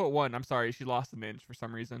 5'1". I'm sorry, she lost an inch for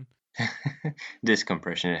some reason.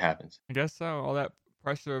 Discompression, it happens. I guess so. All that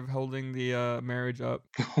pressure of holding the marriage up.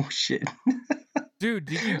 Oh shit. Dude,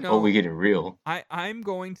 did you know? Oh, we're getting real. I'm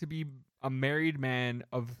going to be a married man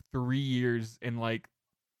of 3 years in like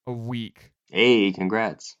a week. Hey,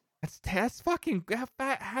 congrats. That's fucking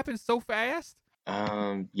that happens so fast.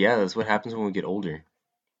 Yeah, that's what happens when we get older.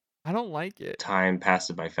 I don't like it. Time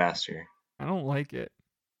passes by faster. I don't like it.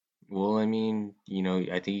 Well, I mean, you know,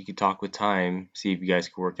 I think you could talk with Time, see if you guys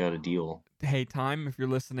could work out a deal. Hey, Time, if you're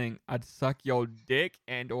listening, I'd suck your dick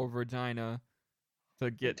and or vagina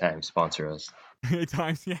to get Time, sponsor us.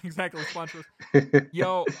 Time, yeah, exactly, sponsor us.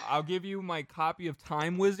 Yo, I'll give you my copy of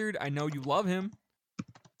Time Wizard. I know you love him.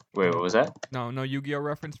 Wait, what was that? No Yu-Gi-Oh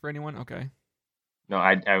reference for anyone? Okay. No,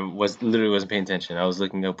 I literally wasn't paying attention. I was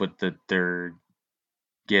looking up what the third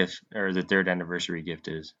gift or the third anniversary gift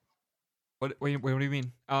is. Wait, what do you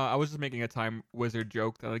mean? I was just making a Time Wizard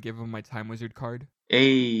joke that I give him my Time Wizard card.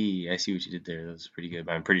 Hey, I see what you did there. That was pretty good.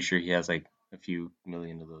 But I'm pretty sure he has like a few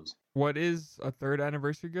million of those. What is a third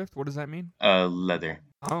anniversary gift? What does that mean? Leather.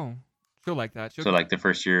 Oh, she'll like that. So like the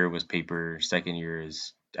first year was paper, second year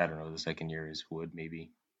is, I don't know, the second year is wood maybe.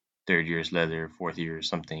 Third year is leather, fourth year is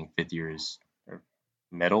something, fifth year is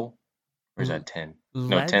metal? Or is that 10?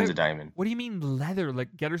 Leather? No, 10's a diamond. What do you mean leather?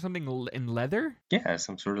 Like get her something in leather? Yeah,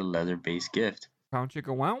 some sort of leather-based gift. Pound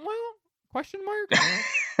chicken wow? Question mark?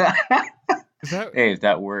 Hey, if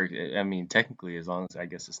that worked, I mean, technically, as long as I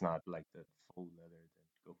guess it's not like the full leather, then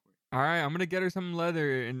go for it. All right, I'm gonna get her some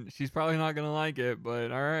leather, and she's probably not gonna like it,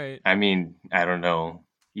 but all right. I mean, I don't know.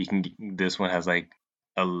 This one has like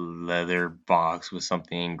a leather box with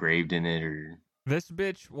something engraved in it, or This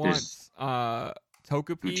bitch wants Togepi.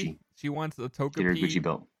 Gucci. She wants a Get her a Gucci Togepi.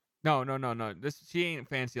 belt. No. She ain't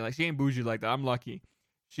fancy. Like, she ain't bougie like that. I'm lucky.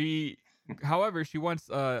 However, she wants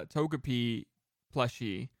a Togepi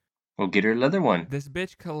plushie. Well, get her a leather one. This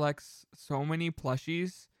bitch collects so many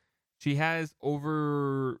plushies. She has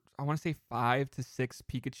over, I want to say 5 to 6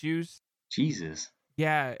 Pikachus. Jesus.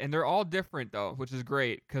 Yeah, and they're all different though, which is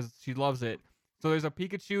great because she loves it. So there's a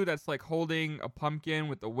Pikachu that's like holding a pumpkin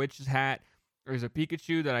with a witch's hat. There's a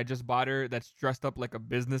Pikachu that I just bought her that's dressed up like a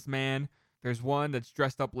businessman. There's one that's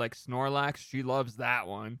dressed up like Snorlax. She loves that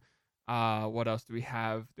one. What else do we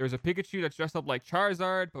have? There's a Pikachu that's dressed up like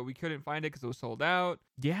Charizard, but we couldn't find it because it was sold out.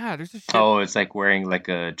 Yeah, there's a shit. Oh, it's like wearing like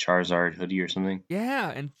a Charizard hoodie or something. Yeah,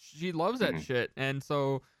 and she loves that shit. And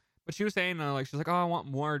so, but she was saying like she's like, oh, I want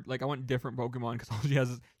more. Like I want different Pokemon because all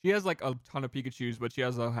she has like a ton of Pikachu's, but she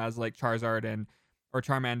also has like Charizard and or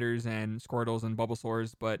Charmanders and Squirtles and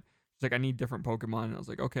Bulbasaurs. But she's like, I need different Pokemon. And I was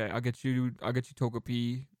like, okay, I'll get you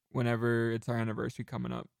Togepi whenever it's our anniversary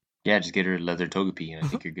coming up. Yeah, just get her a leather Togepi and I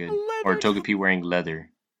think you're good. Or Togepi wearing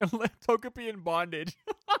leather. Togepi in bondage.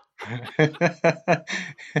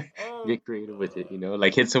 Get creative with it, you know?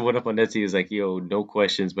 Like hit someone up on Etsy is like, yo, no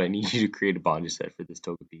questions, but I need you to create a bondage set for this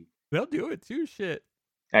Togepi. They'll do it too, shit.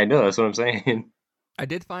 I know, that's what I'm saying. I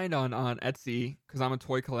did find on Etsy, because I'm a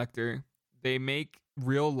toy collector, they make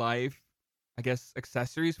real life, I guess,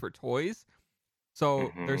 accessories for toys.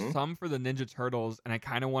 So there's some for the Ninja Turtles, and I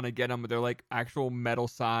kind of want to get them, but they're like actual metal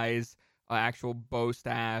size, actual bow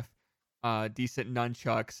staff, decent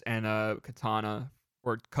nunchucks, and a katana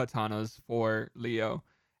or katanas for Leo.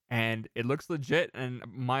 And it looks legit, and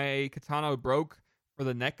my katana broke for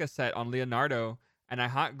the NECA set on Leonardo, and I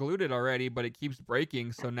hot glued it already, but it keeps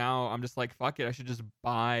breaking, so now I'm just like, fuck it, I should just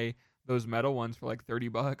buy those metal ones for like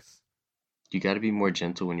 $30. You got to be more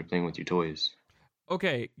gentle when you're playing with your toys.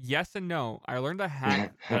 Okay, yes and no. I learned a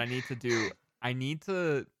hack that I need to do. I need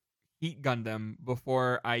to heat gun them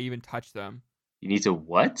before I even touch them. You need to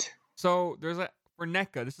what? So there's for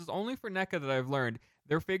NECA. This is only for NECA that I've learned.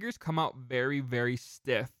 Their figures come out very, very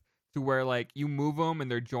stiff to where like you move them and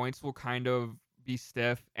their joints will kind of be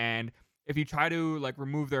stiff. And if you try to like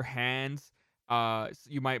remove their hands,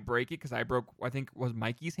 you might break it because I broke, I think, was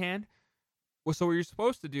Mikey's hand. Well, so what you're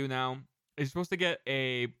supposed to do now, you're supposed to get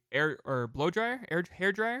a hair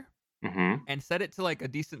dryer, and set it to like a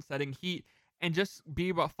decent setting heat, and just be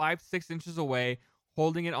about 5 to 6 inches away,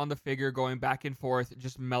 holding it on the figure, going back and forth,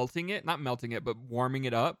 just melting it, not melting it, but warming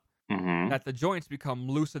it up, that the joints become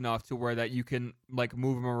loose enough to where that you can like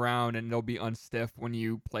move them around and they'll be unstiff when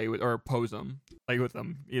you play with or pose them, play with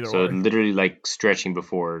them either way. So literally like stretching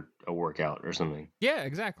before a workout or something. Yeah,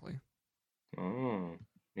 exactly. Oh.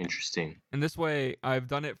 Interesting. And this way, I've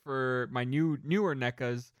done it for my newer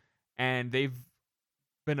NECAs, and they've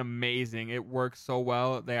been amazing. It works so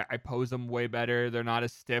well. I pose them way better. They're not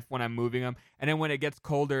as stiff when I'm moving them. And then when it gets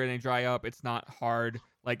colder and they dry up, it's not hard.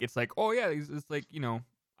 Like, it's like, oh yeah, it's like, you know,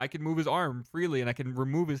 I can move his arm freely and I can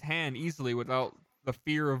remove his hand easily without the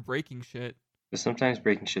fear of breaking shit. But sometimes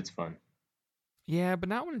breaking shit's fun. Yeah, but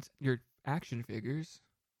not when it's your action figures.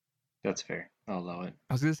 That's fair. I'll allow it.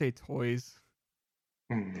 I was going to say toys.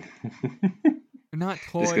 They're not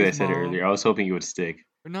toys, Just because I said Mom. it earlier. I was hoping it would stick.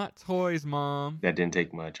 They're not toys, Mom. That didn't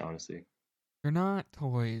take much, honestly. They're not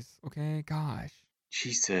toys, okay? Gosh.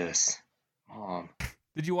 Jesus. Mom.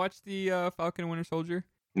 Did you watch the Falcon and Winter Soldier?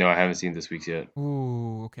 No, I haven't seen this week's yet.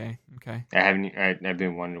 Ooh, okay. I've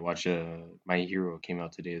been wanting to watch My Hero came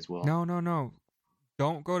out today as well. No.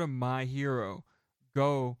 Don't go to My Hero.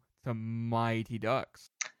 Go to Mighty Ducks.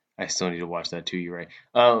 I still need to watch that too, you're right.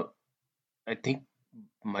 I think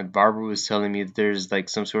my barber was telling me that there's like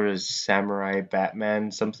some sort of samurai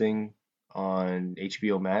Batman something on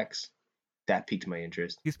HBO Max. That piqued my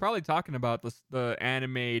interest. He's probably talking about the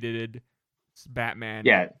animated Batman.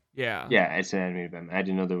 Yeah, Yeah, it's an animated Batman. I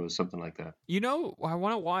didn't know there was something like that. You know, I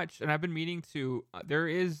want to watch, and I've been meaning to. There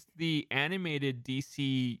is the animated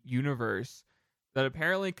DC universe that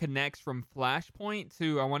apparently connects from Flashpoint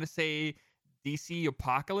to, I want to say, DC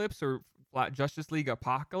Apocalypse or Justice League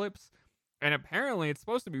Apocalypse. And apparently it's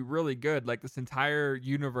supposed to be really good. Like this entire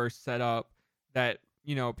universe set up that,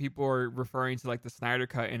 you know, people are referring to like the Snyder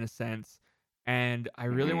Cut in a sense. And I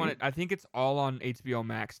really want to, I think it's all on HBO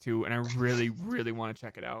Max too. And I really, really want to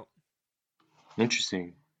check it out.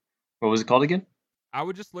 Interesting. What was it called again? I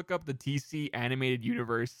would just look up the DC animated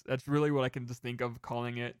universe. That's really what I can just think of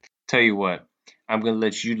calling it. Tell you what, I'm going to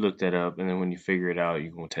let you look that up. And then when you figure it out,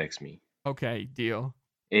 you're going to text me. Okay, deal.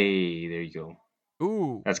 Hey, there you go.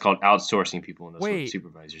 Ooh. That's called outsourcing people, and that's Wait, what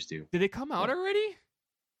supervisors do. Did it come out already?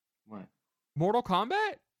 What? Mortal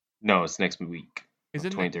Kombat? No, it's next week.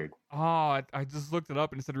 Isn't it? 23rd. Oh, I just looked it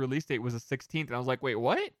up and it said release date was the 16th, and I was like, wait,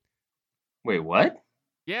 what? Wait, what?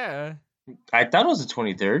 Yeah, I thought it was the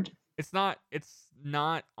 23rd. it's not. It's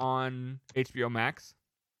not on HBO Max,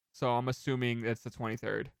 so I'm assuming it's the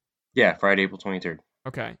 23rd. Yeah, Friday, April 23rd.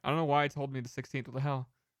 Okay, I don't know why it told me the 16th. What the hell?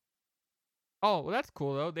 Oh, well, that's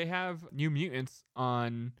cool though. They have New Mutants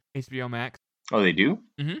on HBO Max. Oh, they do?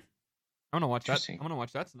 I'm gonna watch that. Interesting. I'm gonna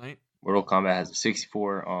watch that tonight. Mortal Kombat has a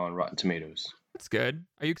 64 on Rotten Tomatoes. That's good.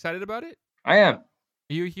 Are you excited about it? I am. Are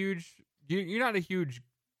you a huge? You're not a huge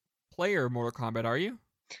player of Mortal Kombat, are you?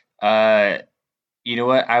 You know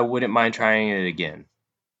what? I wouldn't mind trying it again.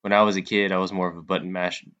 When I was a kid, I was more of a button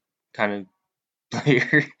mash kind of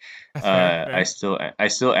player. That's fair, I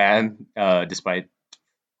still am, despite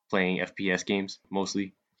playing FPS games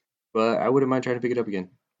mostly. But I wouldn't mind trying to pick it up again.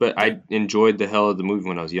 But I enjoyed the hell of the movie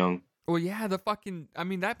when I was young. Well, yeah, I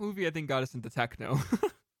mean, that movie I think got us into techno.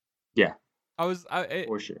 Yeah.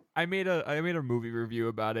 For sure. I made a movie review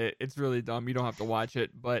about it. It's really dumb. You don't have to watch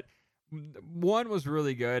it, but one was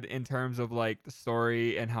really good in terms of like the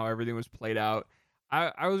story and how everything was played out.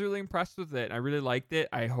 I was really impressed with it. I really liked it.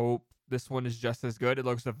 I hope this one is just as good. It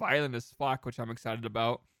looks violent as fuck, which I'm excited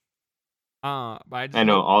about. But I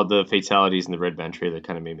know all the fatalities in the Red Band trailer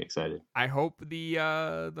kind of made me excited. I hope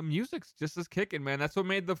the music's just as kicking, man. That's what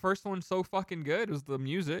made the first one so fucking good, was the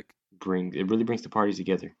music. It really brings the parties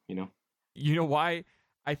together, you know? You know why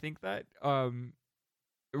I think that?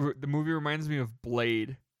 The movie reminds me of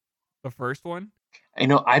Blade, the first one. I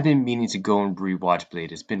know I've been meaning to go and rewatch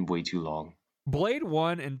Blade. It's been way too long. Blade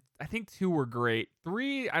 1 and I think 2 were great.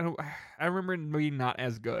 3, I remember maybe not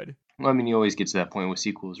as good. Well, I mean, you always get to that point with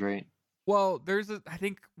sequels, right? Well, I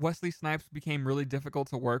think Wesley Snipes became really difficult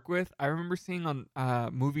to work with. I remember seeing on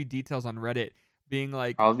movie details on Reddit being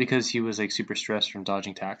like, probably because he was like super stressed from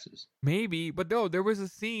dodging taxes. Maybe, but no, there was a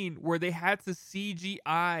scene where they had to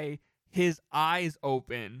CGI his eyes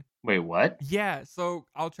open. Wait, what? Yeah, so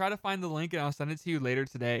I'll try to find the link and I'll send it to you later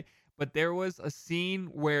today. But there was a scene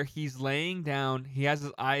where he's laying down, he has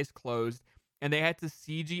his eyes closed, and they had to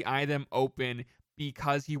CGI them open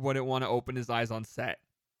because he wouldn't want to open his eyes on set.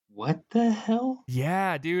 What the hell?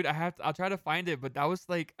 Yeah, dude, I'll try to find it, but that was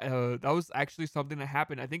like that was actually something that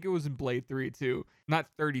happened. I think it was in Blade 3 too. Not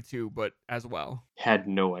 32, but as well. Had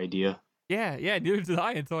no idea. Yeah, neither did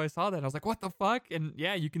I until I saw that. I was like, what the fuck? And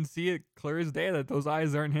yeah, you can see it clear as day that those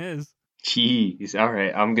eyes aren't his. Jeez. All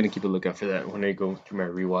right, I'm going to keep a lookout for that when I go through my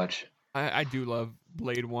rewatch. I do love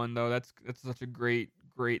Blade 1 though. That's such a great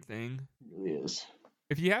thing. It really is.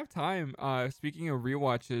 If you have time, speaking of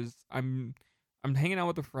rewatches, I'm hanging out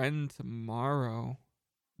with a friend tomorrow.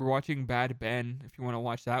 We're watching Bad Ben, if you want to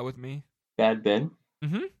watch that with me. Bad Ben?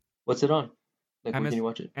 Mm-hmm. What's it on? Like, where can you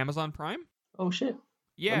watch it? Amazon Prime? Oh, shit.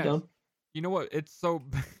 Yeah. I'm down. You know what? It's so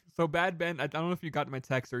Bad Ben. I don't know if you got my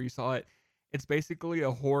text or you saw it. It's basically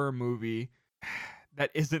a horror movie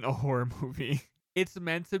that isn't a horror movie. It's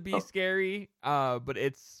meant to be scary, but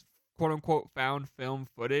it's quote unquote found film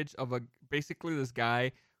footage of basically this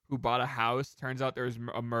guy who bought a house. Turns out there's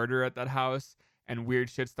a murder at that house and weird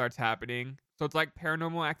shit starts happening. So it's like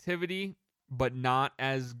Paranormal Activity, but not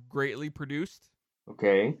as greatly produced.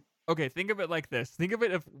 Okay. Okay, think of it like this. Think of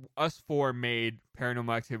it if us four made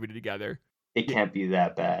Paranormal Activity together. It can't be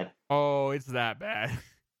that bad. Oh, it's that bad.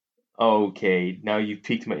 Okay, now you've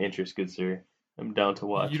piqued my interest, good sir. I'm down to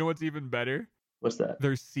watch. You know what's even better? What's that?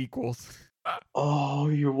 There's sequels. Oh,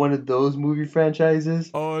 you're one of those movie franchises?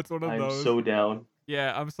 Oh, it's one of those. I'm so down.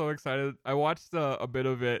 Yeah, I'm so excited. I watched a bit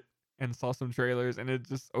of it and saw some trailers, and it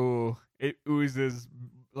just it oozes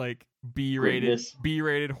like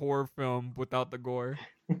B-rated horror film without the gore.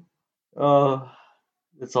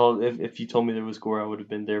 That's all. If you told me there was gore, I would have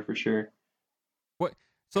been there for sure. What?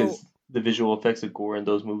 So the visual effects of gore in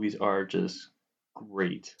those movies are just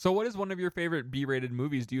great. So what is one of your favorite B-rated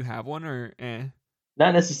movies? Do you have one or eh?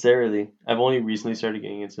 Not necessarily. I've only recently started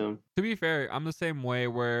getting into them. To be fair, I'm the same way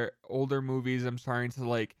where older movies I'm starting to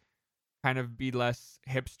like kind of be less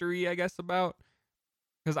hipstery, I guess, about.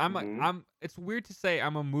 Because I'm it's weird to say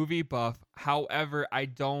I'm a movie buff. However, I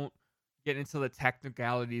don't get into the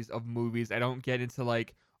technicalities of movies. I don't get into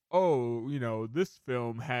like, oh, you know, this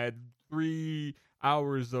film had 3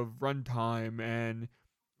 hours of runtime and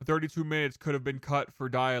 32 minutes could have been cut for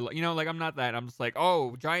dialogue. You know, like I'm not that. I'm just like,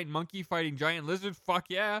 oh, giant monkey fighting giant lizard. Fuck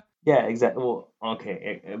yeah. Yeah, exactly. Well,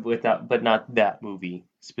 okay, but not that movie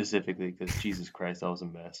specifically, because Jesus Christ, that was a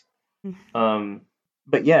mess.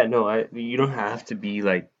 But yeah, no, you don't have to be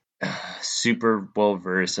like super well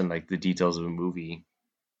versed in like the details of a movie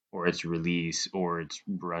or its release or its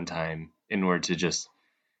runtime in order to just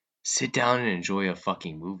sit down and enjoy a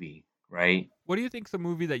fucking movie, right? What do you think's a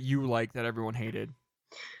movie that you like that everyone hated?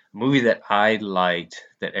 A movie that I liked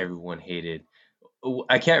that everyone hated.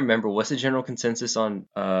 I can't remember. What's the general consensus on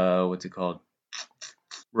what's it called?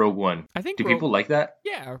 Rogue One. I think Do people like that?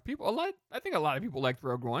 yeah, people a lot. I think a lot of people liked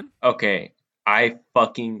Rogue One. Okay, I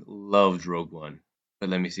fucking loved Rogue One. But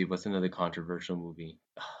let me see, what's another controversial movie?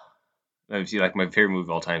 Let me see, like my favorite movie of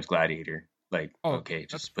all time is Gladiator. Like, Oh, okay,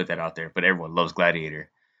 that's just put that out there. But everyone loves Gladiator.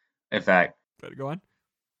 In fact, good. Go on.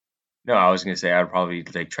 no, I was gonna say I would probably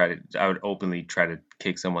I would openly try to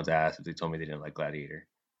kick someone's ass if they told me they didn't like Gladiator.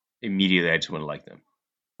 Immediately, I just wouldn't like them.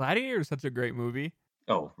 Gladiator is such a great movie.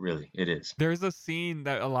 Oh, really? It is. There's a scene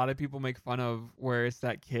that a lot of people make fun of where it's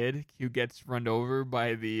that kid who gets run over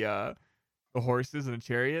by the horses and the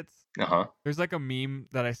chariots. Uh huh. There's like a meme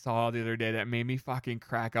that I saw the other day that made me fucking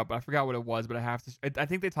crack up. I forgot what it was, but I have to. I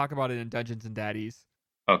think they talk about it in Dungeons and Daddies.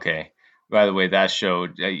 Okay. By the way, that show,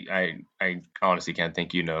 I honestly can't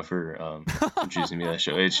thank you enough for introducing me to that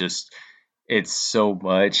show. It's just, it's so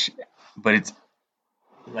much, but it's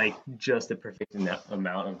like just the perfect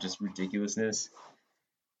amount of just ridiculousness.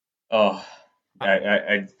 Oh,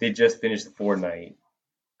 they just finished the Fortnite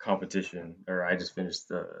competition, or I just finished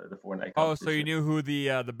the Fortnite Oh, so you competition. knew who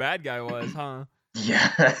the bad guy was, huh? Yeah.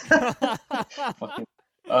 Fucking,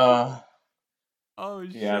 uh, Oh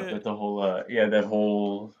yeah, shit. but the whole yeah, that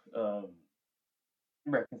whole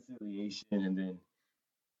reconciliation and then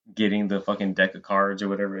getting the fucking deck of cards or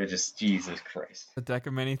whatever. It just Jesus Christ. A deck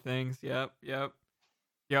of many things. Yep, yep.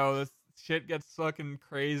 Yo, this shit gets fucking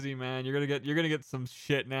crazy, man. You're gonna get some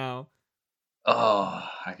shit now. Oh,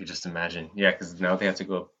 I could just imagine. Yeah, because now they have to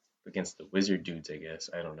go up against the wizard dudes. I guess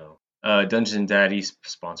I don't know. Dungeons and Daddies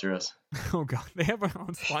sponsor us. Oh god, they have their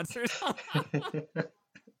own sponsors.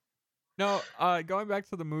 No, going back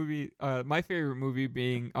to the movie, my favorite movie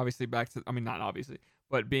being obviously I mean not obviously,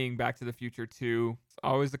 but being Back to the Future 2. It's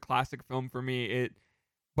always a classic film for me.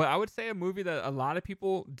 But I would say a movie that a lot of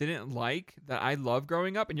people didn't like that I loved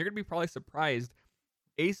growing up, and you're gonna be probably surprised.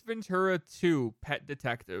 Ace Ventura 2: Pet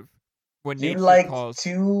Detective. When You Nature like Calls.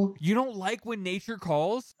 to You don't like When Nature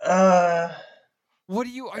Calls? uh What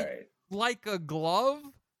do you all right. like a glove?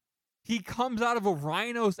 He comes out of a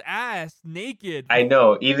rhino's ass naked. I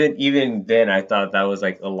know. Even then, I thought that was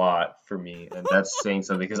like a lot for me, and that's saying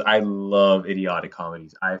something because I love idiotic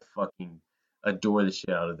comedies. I fucking adore the shit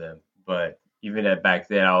out of them. But even at back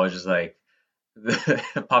then, I was just like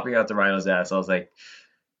popping out the rhino's ass. I was like,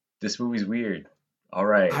 this movie's weird. All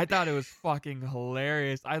right. I thought it was fucking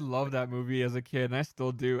hilarious. I love that movie as a kid, and I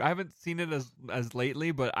still do. I haven't seen it as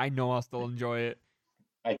lately, but I know I'll still enjoy it.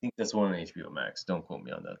 I think that's one on HBO Max. Don't quote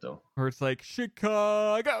me on that though. Where it's like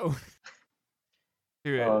Chicago. Oh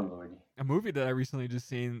Dude, lordy. a movie that I recently just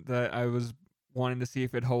seen that I was wanting to see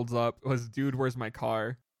if it holds up was Dude, Where's My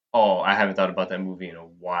Car? Oh, I haven't thought about that movie in a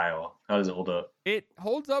while. How does it hold up? It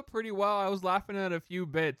holds up pretty well. I was laughing at a few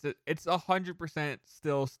bits. It's 100%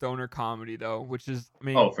 still stoner comedy though, which is, I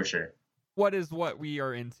mean, Oh, for sure. what we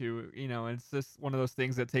are into. It's just one of those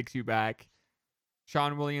things that takes you back.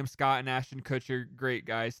 Sean William Scott and Ashton Kutcher, great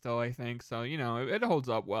guys still, I think. So, it holds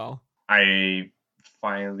up well. I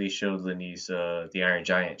finally showed Lenise the Iron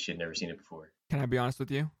Giant. She had never seen it before. Can I be honest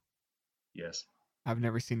with you? Yes. I've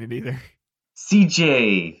never seen it either.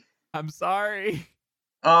 CJ. I'm sorry.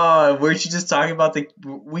 Weren't you just talking about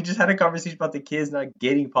we just had a conversation about the kids not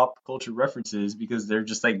getting pop culture references because they're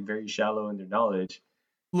just like very shallow in their knowledge.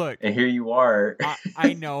 Look, And here you are.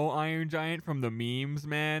 I know Iron Giant from the memes,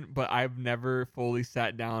 man, but I've never fully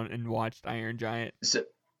sat down and watched Iron Giant. So,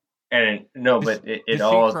 and no, Did but she, it did she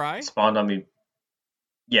all cry? spawned on me.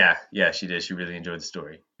 Yeah, she did. She really enjoyed the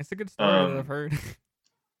story. It's a good story that I've heard.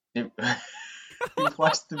 You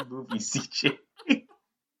watched the movie, CJ.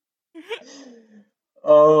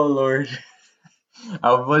 Oh Lord,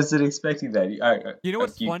 I wasn't expecting that. You know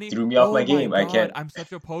what's You funny? threw me off my Oh my game. I god, can't. I'm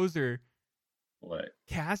such a poser. What?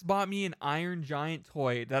 Cass bought me an Iron Giant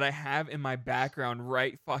toy that I have in my background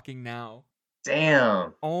right fucking now.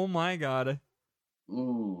 Damn. Oh my god.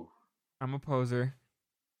 Ooh. I'm a poser.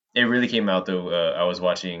 It really came out though. I was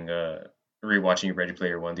rewatching Ready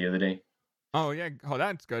Player One the other day, Oh yeah, oh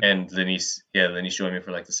that's good. and Lenny's showing me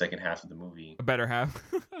for like the second half of the movie, A better half.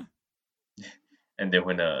 and then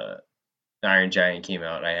when Iron Giant came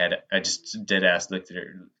out, I just dead ass looked at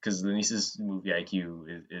her because Lenice's movie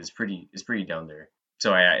IQ is pretty down there.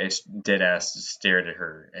 So I just dead ass stared at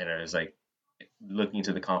her, and I was like looking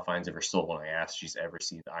into the confines of her soul, and I asked if she's ever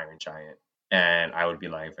seen the Iron Giant, and I would be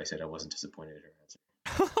lying if I said I wasn't disappointed in her answer.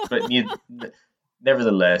 But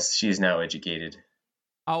nevertheless, she is now educated.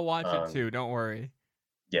 I'll watch it Um, too, don't worry.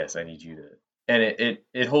 yes, I need you to, and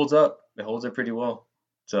it holds up. It holds up pretty well.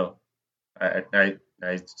 So I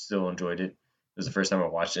still enjoyed it. It was the first time I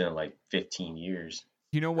watched it in like 15 years.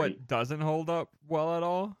 You know what Right. doesn't hold up well at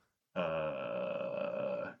all?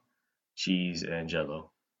 Cheese and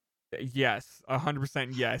Jello. Yes,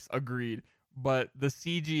 100% yes, agreed. But the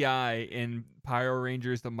CGI in Power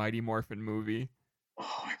Rangers: The Mighty Morphin movie,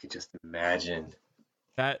 Oh, I could just imagine.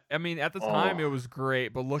 that I mean, at the time it Oh, was great,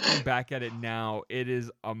 but looking back at it now, it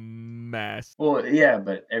is a mess. well, yeah,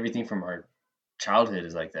 but everything from our childhood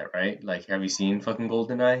is like that, right? Like, have you seen fucking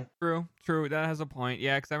GoldenEye? True, that has a point.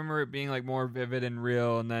 Yeah, because I remember it being like more vivid and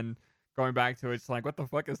real, and then going back to it, it's like, what the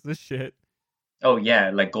fuck is this shit? Oh yeah,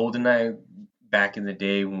 like GoldenEye back in the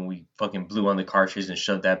day when we fucking blew on the cartridge and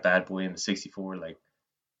shoved that bad boy in the 64. Like,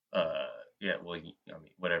 uh, yeah, well, I mean,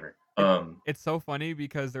 whatever. It it's so funny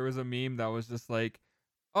because there was a meme that was just like,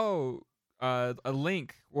 oh, a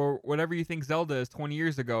Link or whatever you think Zelda is 20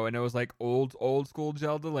 years ago, and it was like old school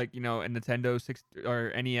Zelda, like, you know, a Nintendo 6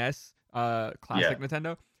 or NES, Yeah. classic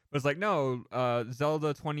Nintendo. But it's like, no,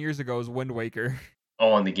 Zelda 20 years ago is Wind Waker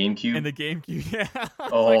Oh, on the in GameCube. the GameCube. Yeah, it's like,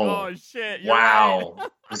 Oh, oh shit, you're right. wow.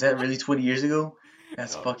 Was that really 20 years ago?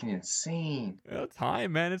 That's Oh, fucking insane.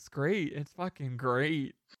 time, man, it's great. It's fucking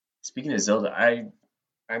great. Speaking of Zelda, I'm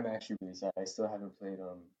actually really sad. I still haven't played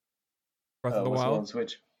Breath of the what's the one Wild. on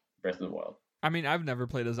Switch? Breath of the Wild. I mean, I've never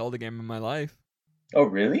played a Zelda game in my life. Oh,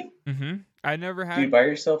 really? I never Do you had. buy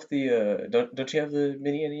yourself the don't you have the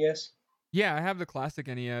mini NES? Yeah, I have the classic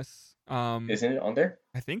NES. Isn't it on there?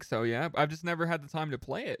 I think so. Yeah, I've just never had the time to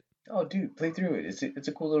play it. Oh, dude, play through it. It's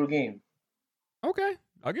a cool little game. Okay,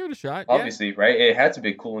 I'll give it a shot. Yeah, Obviously, right? It had to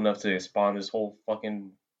be cool enough to spawn this whole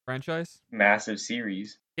fucking franchise. massive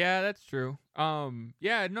series. Yeah, that's true.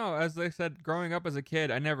 Yeah, no, as I said, growing up as a kid,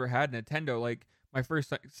 I never had Nintendo. Like, my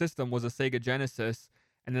first system was a Sega Genesis,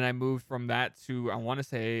 and then I moved from that to, I want to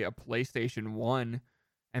say, a PlayStation 1,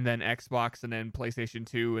 and then Xbox, and then PlayStation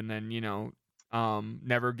 2, and then, you know,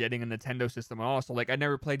 never getting a Nintendo system at all. So, like, I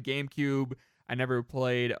never played GameCube. I never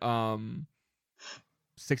played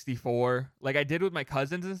 64. Like, I did with my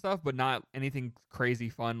cousins and stuff, but not anything crazy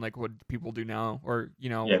fun like what people do now, or, you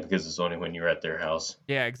know. Yeah, because it's only when you're at their house.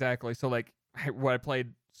 Yeah, exactly. So like, what I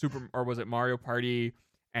played Super, or was it Mario Party,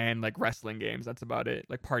 and like wrestling games. That's about it.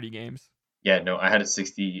 Like party games. Yeah, no, I had a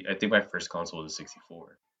 60. I think my first console was a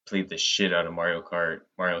 64. Played the shit out of Mario Kart,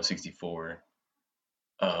 Mario 64.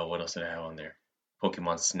 What else did I have on there?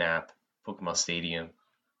 Pokemon Snap, Pokemon Stadium.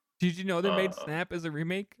 Did you know they made Uh, Snap as a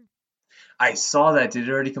remake? I saw that. Did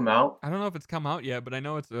it already come out? I don't know if it's come out yet, but I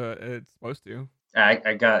know it's supposed to.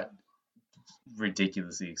 I got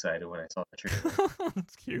ridiculously excited when I saw the trailer.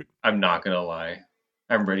 That's cute. I'm not gonna lie.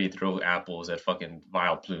 I'm ready to throw apples at fucking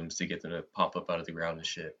vile plumes to get them to pop up out of the ground and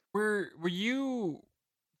shit. Were you?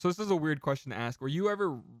 So this is a weird question to ask. Were you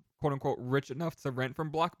ever, quote unquote, rich enough to rent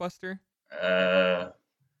from Blockbuster?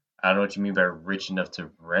 I don't know what you mean by rich enough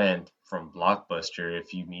to rent from Blockbuster.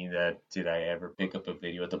 If you mean that, did I ever pick up a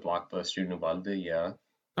video at the Blockbuster in Uvalde? Yeah.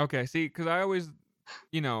 Okay, see, because I always,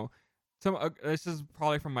 you know, some this is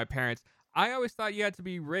probably from my parents. I always thought you had to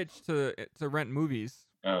be rich to rent movies.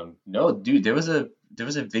 No, dude, there was a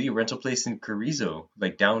video rental place in Carrizo,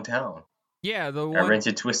 like downtown. Yeah, the I one.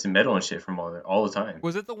 rented Twisted Metal and shit from all the time.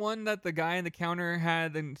 Was it the one that the guy in the counter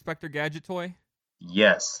had the Inspector Gadget toy?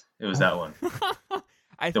 Yes, it was that one.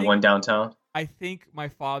 I The think one downtown. I think my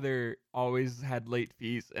father always had late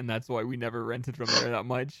fees, and that's why we never rented from there that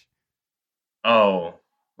much. Oh,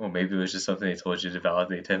 well, maybe it was just something they told you to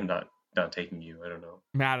validate him not taking you. I don't know.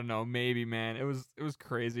 I don't know, maybe, man. It was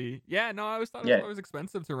crazy. Yeah, no, I always thought it was Yeah, always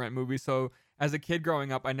expensive to rent movies. So as a kid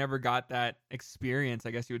growing up, I never got that experience,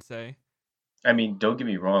 I guess you would say. I mean, don't get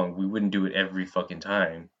me wrong, we wouldn't do it every fucking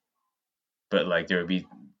time, but like there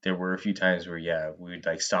were a few times where yeah, we would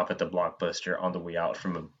like stop at the Blockbuster on the way out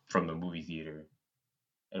from the movie theater,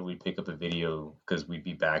 and we'd pick up a video because we'd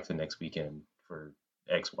be back the next weekend for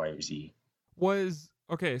X, Y, or Z.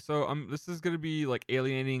 Okay, so this is gonna be like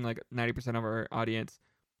alienating like 90% of our audience.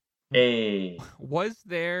 Hey, Was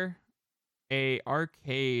there a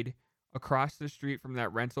arcade across the street from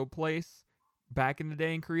that rental place back in the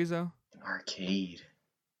day in Carrizo? an arcade.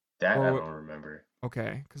 That I Or don't remember.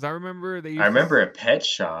 okay, because I remember they used I remember a pet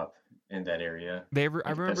shop in that area, I like a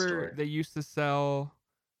pet remember store. they used to sell,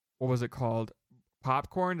 what was it called?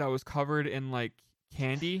 Popcorn that was covered in like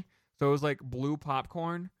candy. So it was like blue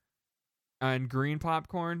popcorn and green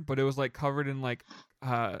popcorn, but it was like covered in like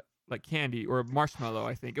candy or marshmallow,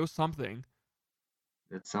 I think. It was something.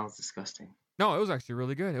 That sounds disgusting. No, it was actually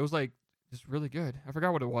really good. It was like just really good. I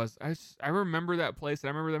forgot what it was. I remember that place. And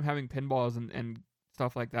I remember them having pinballs and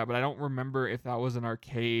stuff like that, but I don't remember if that was an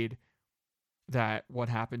arcade, that what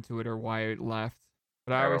happened to it or why it left.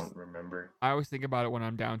 But I don't remember. I always think about it when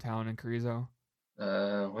I'm downtown in Carrizo.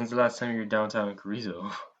 When's the last time you were downtown in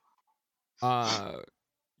Carrizo? Uh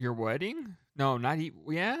Your wedding? No, not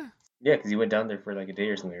yeah? Yeah, because you went down there for like a day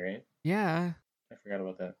or something, right? Yeah. I forgot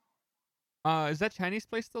about that. Is that Chinese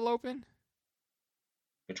place still open?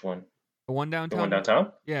 Which one? The one The downtown? one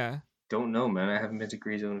downtown? Yeah. Don't know, man. I haven't been to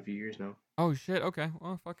Gray Zone in a few years now. Oh shit. Okay.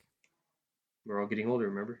 Well, fuck. We're all getting older,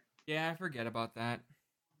 remember? Yeah, I forget about that.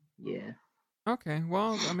 Yeah. Okay.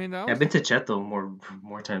 Well, I mean that I've was. been to Cheto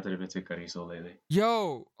more times than I've been to Carrizo lately.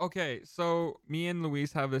 Yo. Okay. So me and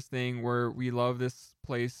Luis have this thing where we love this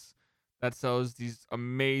place that sells these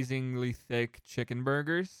amazingly thick chicken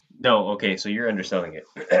burgers. No, okay, so you're underselling it.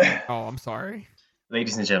 Oh, I'm sorry.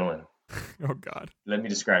 Ladies and gentlemen, Oh God. let me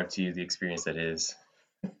describe to you the experience that is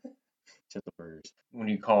Cheto burgers. When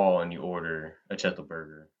you call and you order a Cheto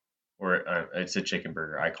burger, or it's a chicken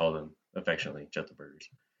burger, I call them affectionately Cheto burgers.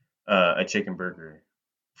 A chicken burger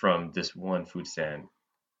from this one food stand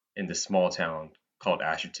in this small town called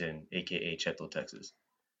Asherton, aka Cheto, Texas.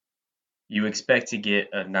 You expect to get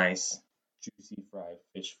a nice, juicy fried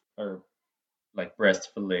fish or like breast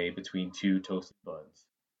fillet between two toasted buns.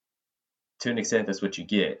 To an extent, that's what you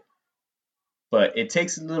get. But it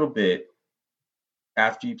takes a little bit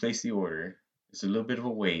after you place the order. It's a little bit of a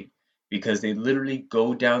wait because they literally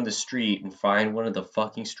go down the street and find one of the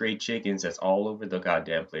fucking stray chickens that's all over the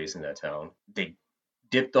goddamn place in that town. They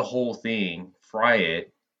dip the whole thing, fry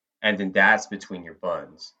it, and then that's between your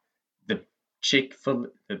buns. The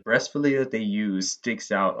the breast fillet that they use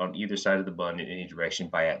sticks out on either side of the bun in any direction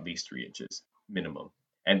by at least 3 inches minimum.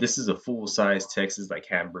 And this is a full size Texas like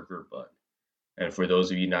hamburger bun. And for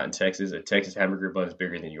those of you not in Texas, a Texas hamburger bun is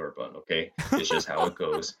bigger than your bun, okay? It's just how it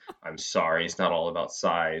goes. I'm sorry, it's not all about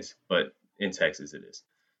size, but in Texas it is.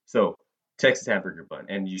 So, Texas hamburger bun,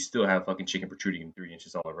 and you still have fucking chicken protruding in 3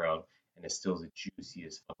 inches all around, and it's still the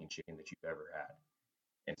juiciest fucking chicken that you've ever had.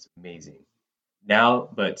 And it's amazing. Now,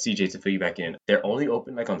 but CJ, to fill you back in, they're only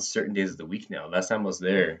open like on certain days of the week now. Last time I was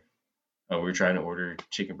there, we were trying to order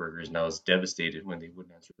chicken burgers, and I was devastated when they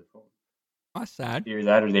wouldn't answer the phone. That's sad. Either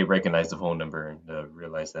that or they recognize the phone number and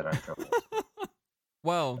realize that I'm trouble.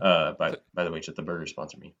 Well, by the way, Cheto Burger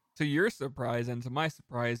sponsor me. to your surprise and to my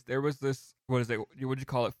surprise, there was this, what would you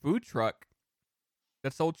call it, food truck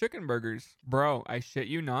that sold chicken burgers. Bro, I shit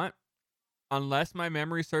you not. Unless my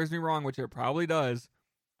memory serves me wrong, which it probably does,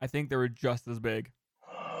 I think they were just as big.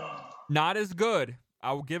 Not as good.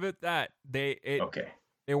 I'll give it that. Okay.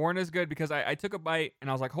 They weren't as good because I took a bite and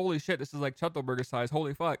I was like, holy shit, this is like Cheto Burger size.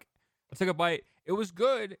 Holy fuck. I took a bite. It was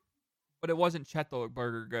good, but it wasn't Cheto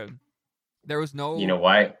Burger good. There was no. You know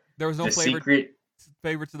why? There was no flavor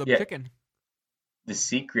to the chicken. The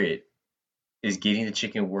secret is getting the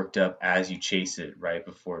chicken worked up as you chase it right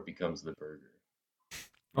before it becomes the burger.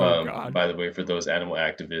 Oh God. By the way, for those animal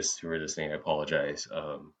activists who are listening, I apologize.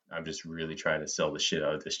 I'm just really trying to sell the shit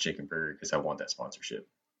out of this chicken burger because I want that sponsorship.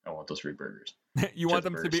 I want those free burgers. You want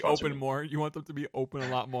them to be open more. You want them to be open a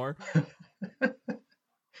lot more.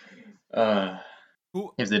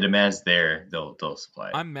 If the demand's there, they'll supply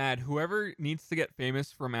it. I'm mad. Whoever needs to get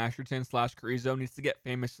famous from Asherton/Carrizo needs to get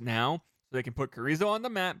famous now so they can put Carrizo on the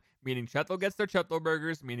map, meaning Cheto gets their Cheto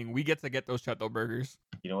burgers, meaning we get to get those Cheto burgers.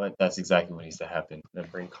 You know what? That's exactly what needs to happen.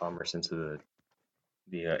 Bring commerce into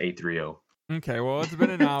the A30. Okay, well, it's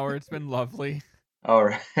been an hour. It's been lovely. All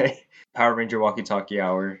right. Power Ranger Walkie Talkie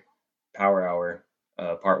Hour, Power Hour,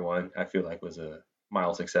 Part 1, I feel like was a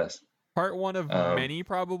mild success. Part 1 of many,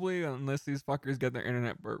 probably, unless these fuckers get their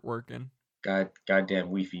internet working. Goddamn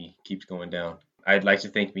Wi-Fi keeps going down. I'd like to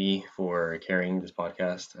thank me for carrying this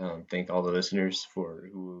podcast. Thank all the listeners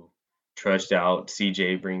who trudged out.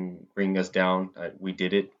 CJ, bring us down. We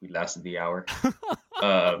did it. We lasted the hour.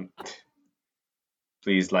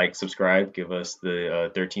 Please like, subscribe, give us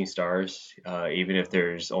the 13 stars. Even if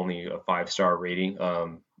there's only a 5-star rating,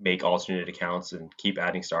 make alternate accounts and keep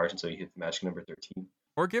adding stars until you hit the magic number 13.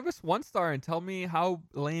 Or give us 1 star and tell me how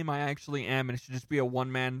lame I actually am and it should just be a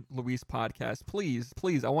one-man Luis podcast. Please,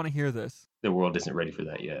 I want to hear this. The world isn't ready for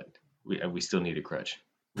that yet. We still need a crutch.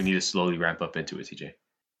 We need to slowly ramp up into it, CJ.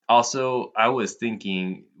 Also, I was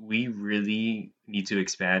thinking we really need to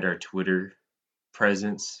expand our Twitter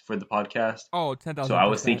presence for the podcast. Oh, 10,000%. So I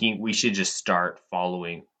was thinking we should just start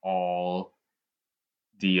following all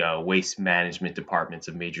the waste management departments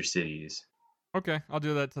of major cities. Okay, I'll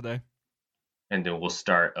do that today. And then we'll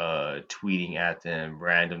start tweeting at them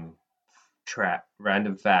random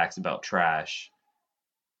facts about trash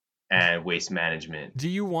and waste management. Do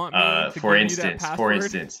you want me to give you that password?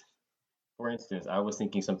 For instance, I was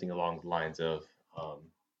thinking something along the lines of,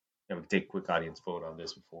 we can take a quick audience vote on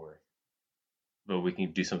this but we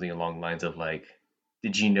can do something along the lines of like,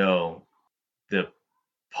 did you know the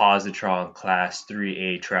Positron Class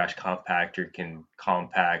 3A trash compactor can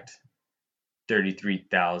compact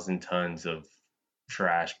 33,000 tons of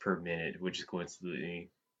trash per minute, which is coincidentally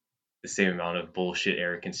the same amount of bullshit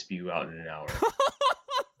air can spew out in an hour.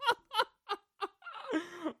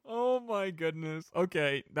 Oh my goodness.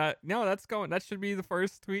 Okay, that should be the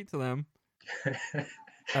first tweet to them.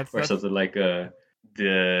 Or something like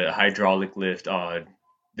the hydraulic lift on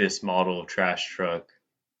this model of trash truck.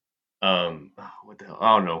 What the hell?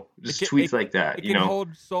 I don't know. Just tweets like that. It can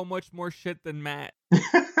hold so much more shit than Matt.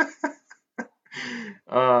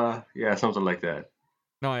 Yeah, something like that.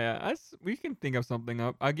 No, yeah, we can think of something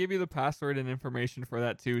up. I'll give you the password and information for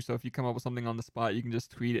that too. So if you come up with something on the spot, you can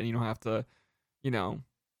just tweet it, and you don't have to,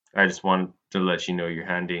 I just want to let you know you're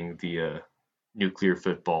handing the nuclear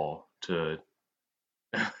football to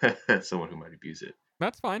someone who might abuse it.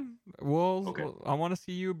 That's fine. I want to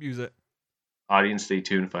see you abuse it. Audience, stay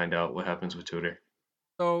tuned and find out what happens with Twitter.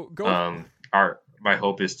 So go. My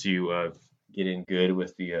hope is to get in good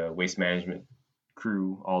with the waste management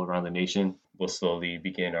crew all around the nation. We'll slowly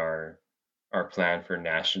begin our plan for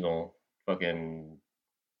national fucking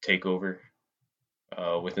takeover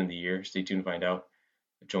within the year. Stay tuned to find out.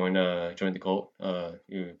 Join the cult.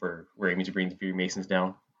 We're aiming to bring the Freemasons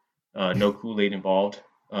down. No Kool-Aid involved.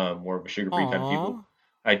 More of a sugar-free kind of people.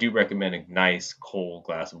 I do recommend a nice cold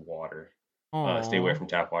glass of water. Stay away from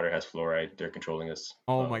tap water. It has fluoride. They're controlling us.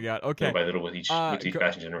 Oh my god. Okay. Little by little with each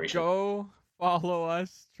fashion generation. Go follow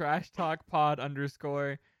us. Trash Talk Pod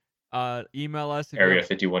 _ email us. Area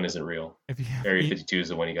 51 isn't real. Area 52 is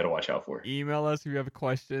the one you got to watch out for. Email us if you have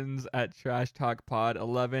questions at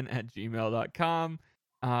trashtalkpod11@gmail.com.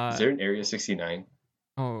 Is there an Area 69?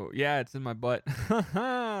 Oh yeah, it's in my butt.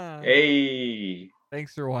 Hey.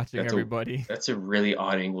 Thanks for watching, everybody. That's a really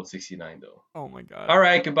odd angled 69 though. Oh my god. All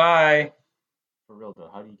right, goodbye. For real though,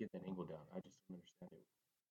 how do you get that angle down? I just don't understand it.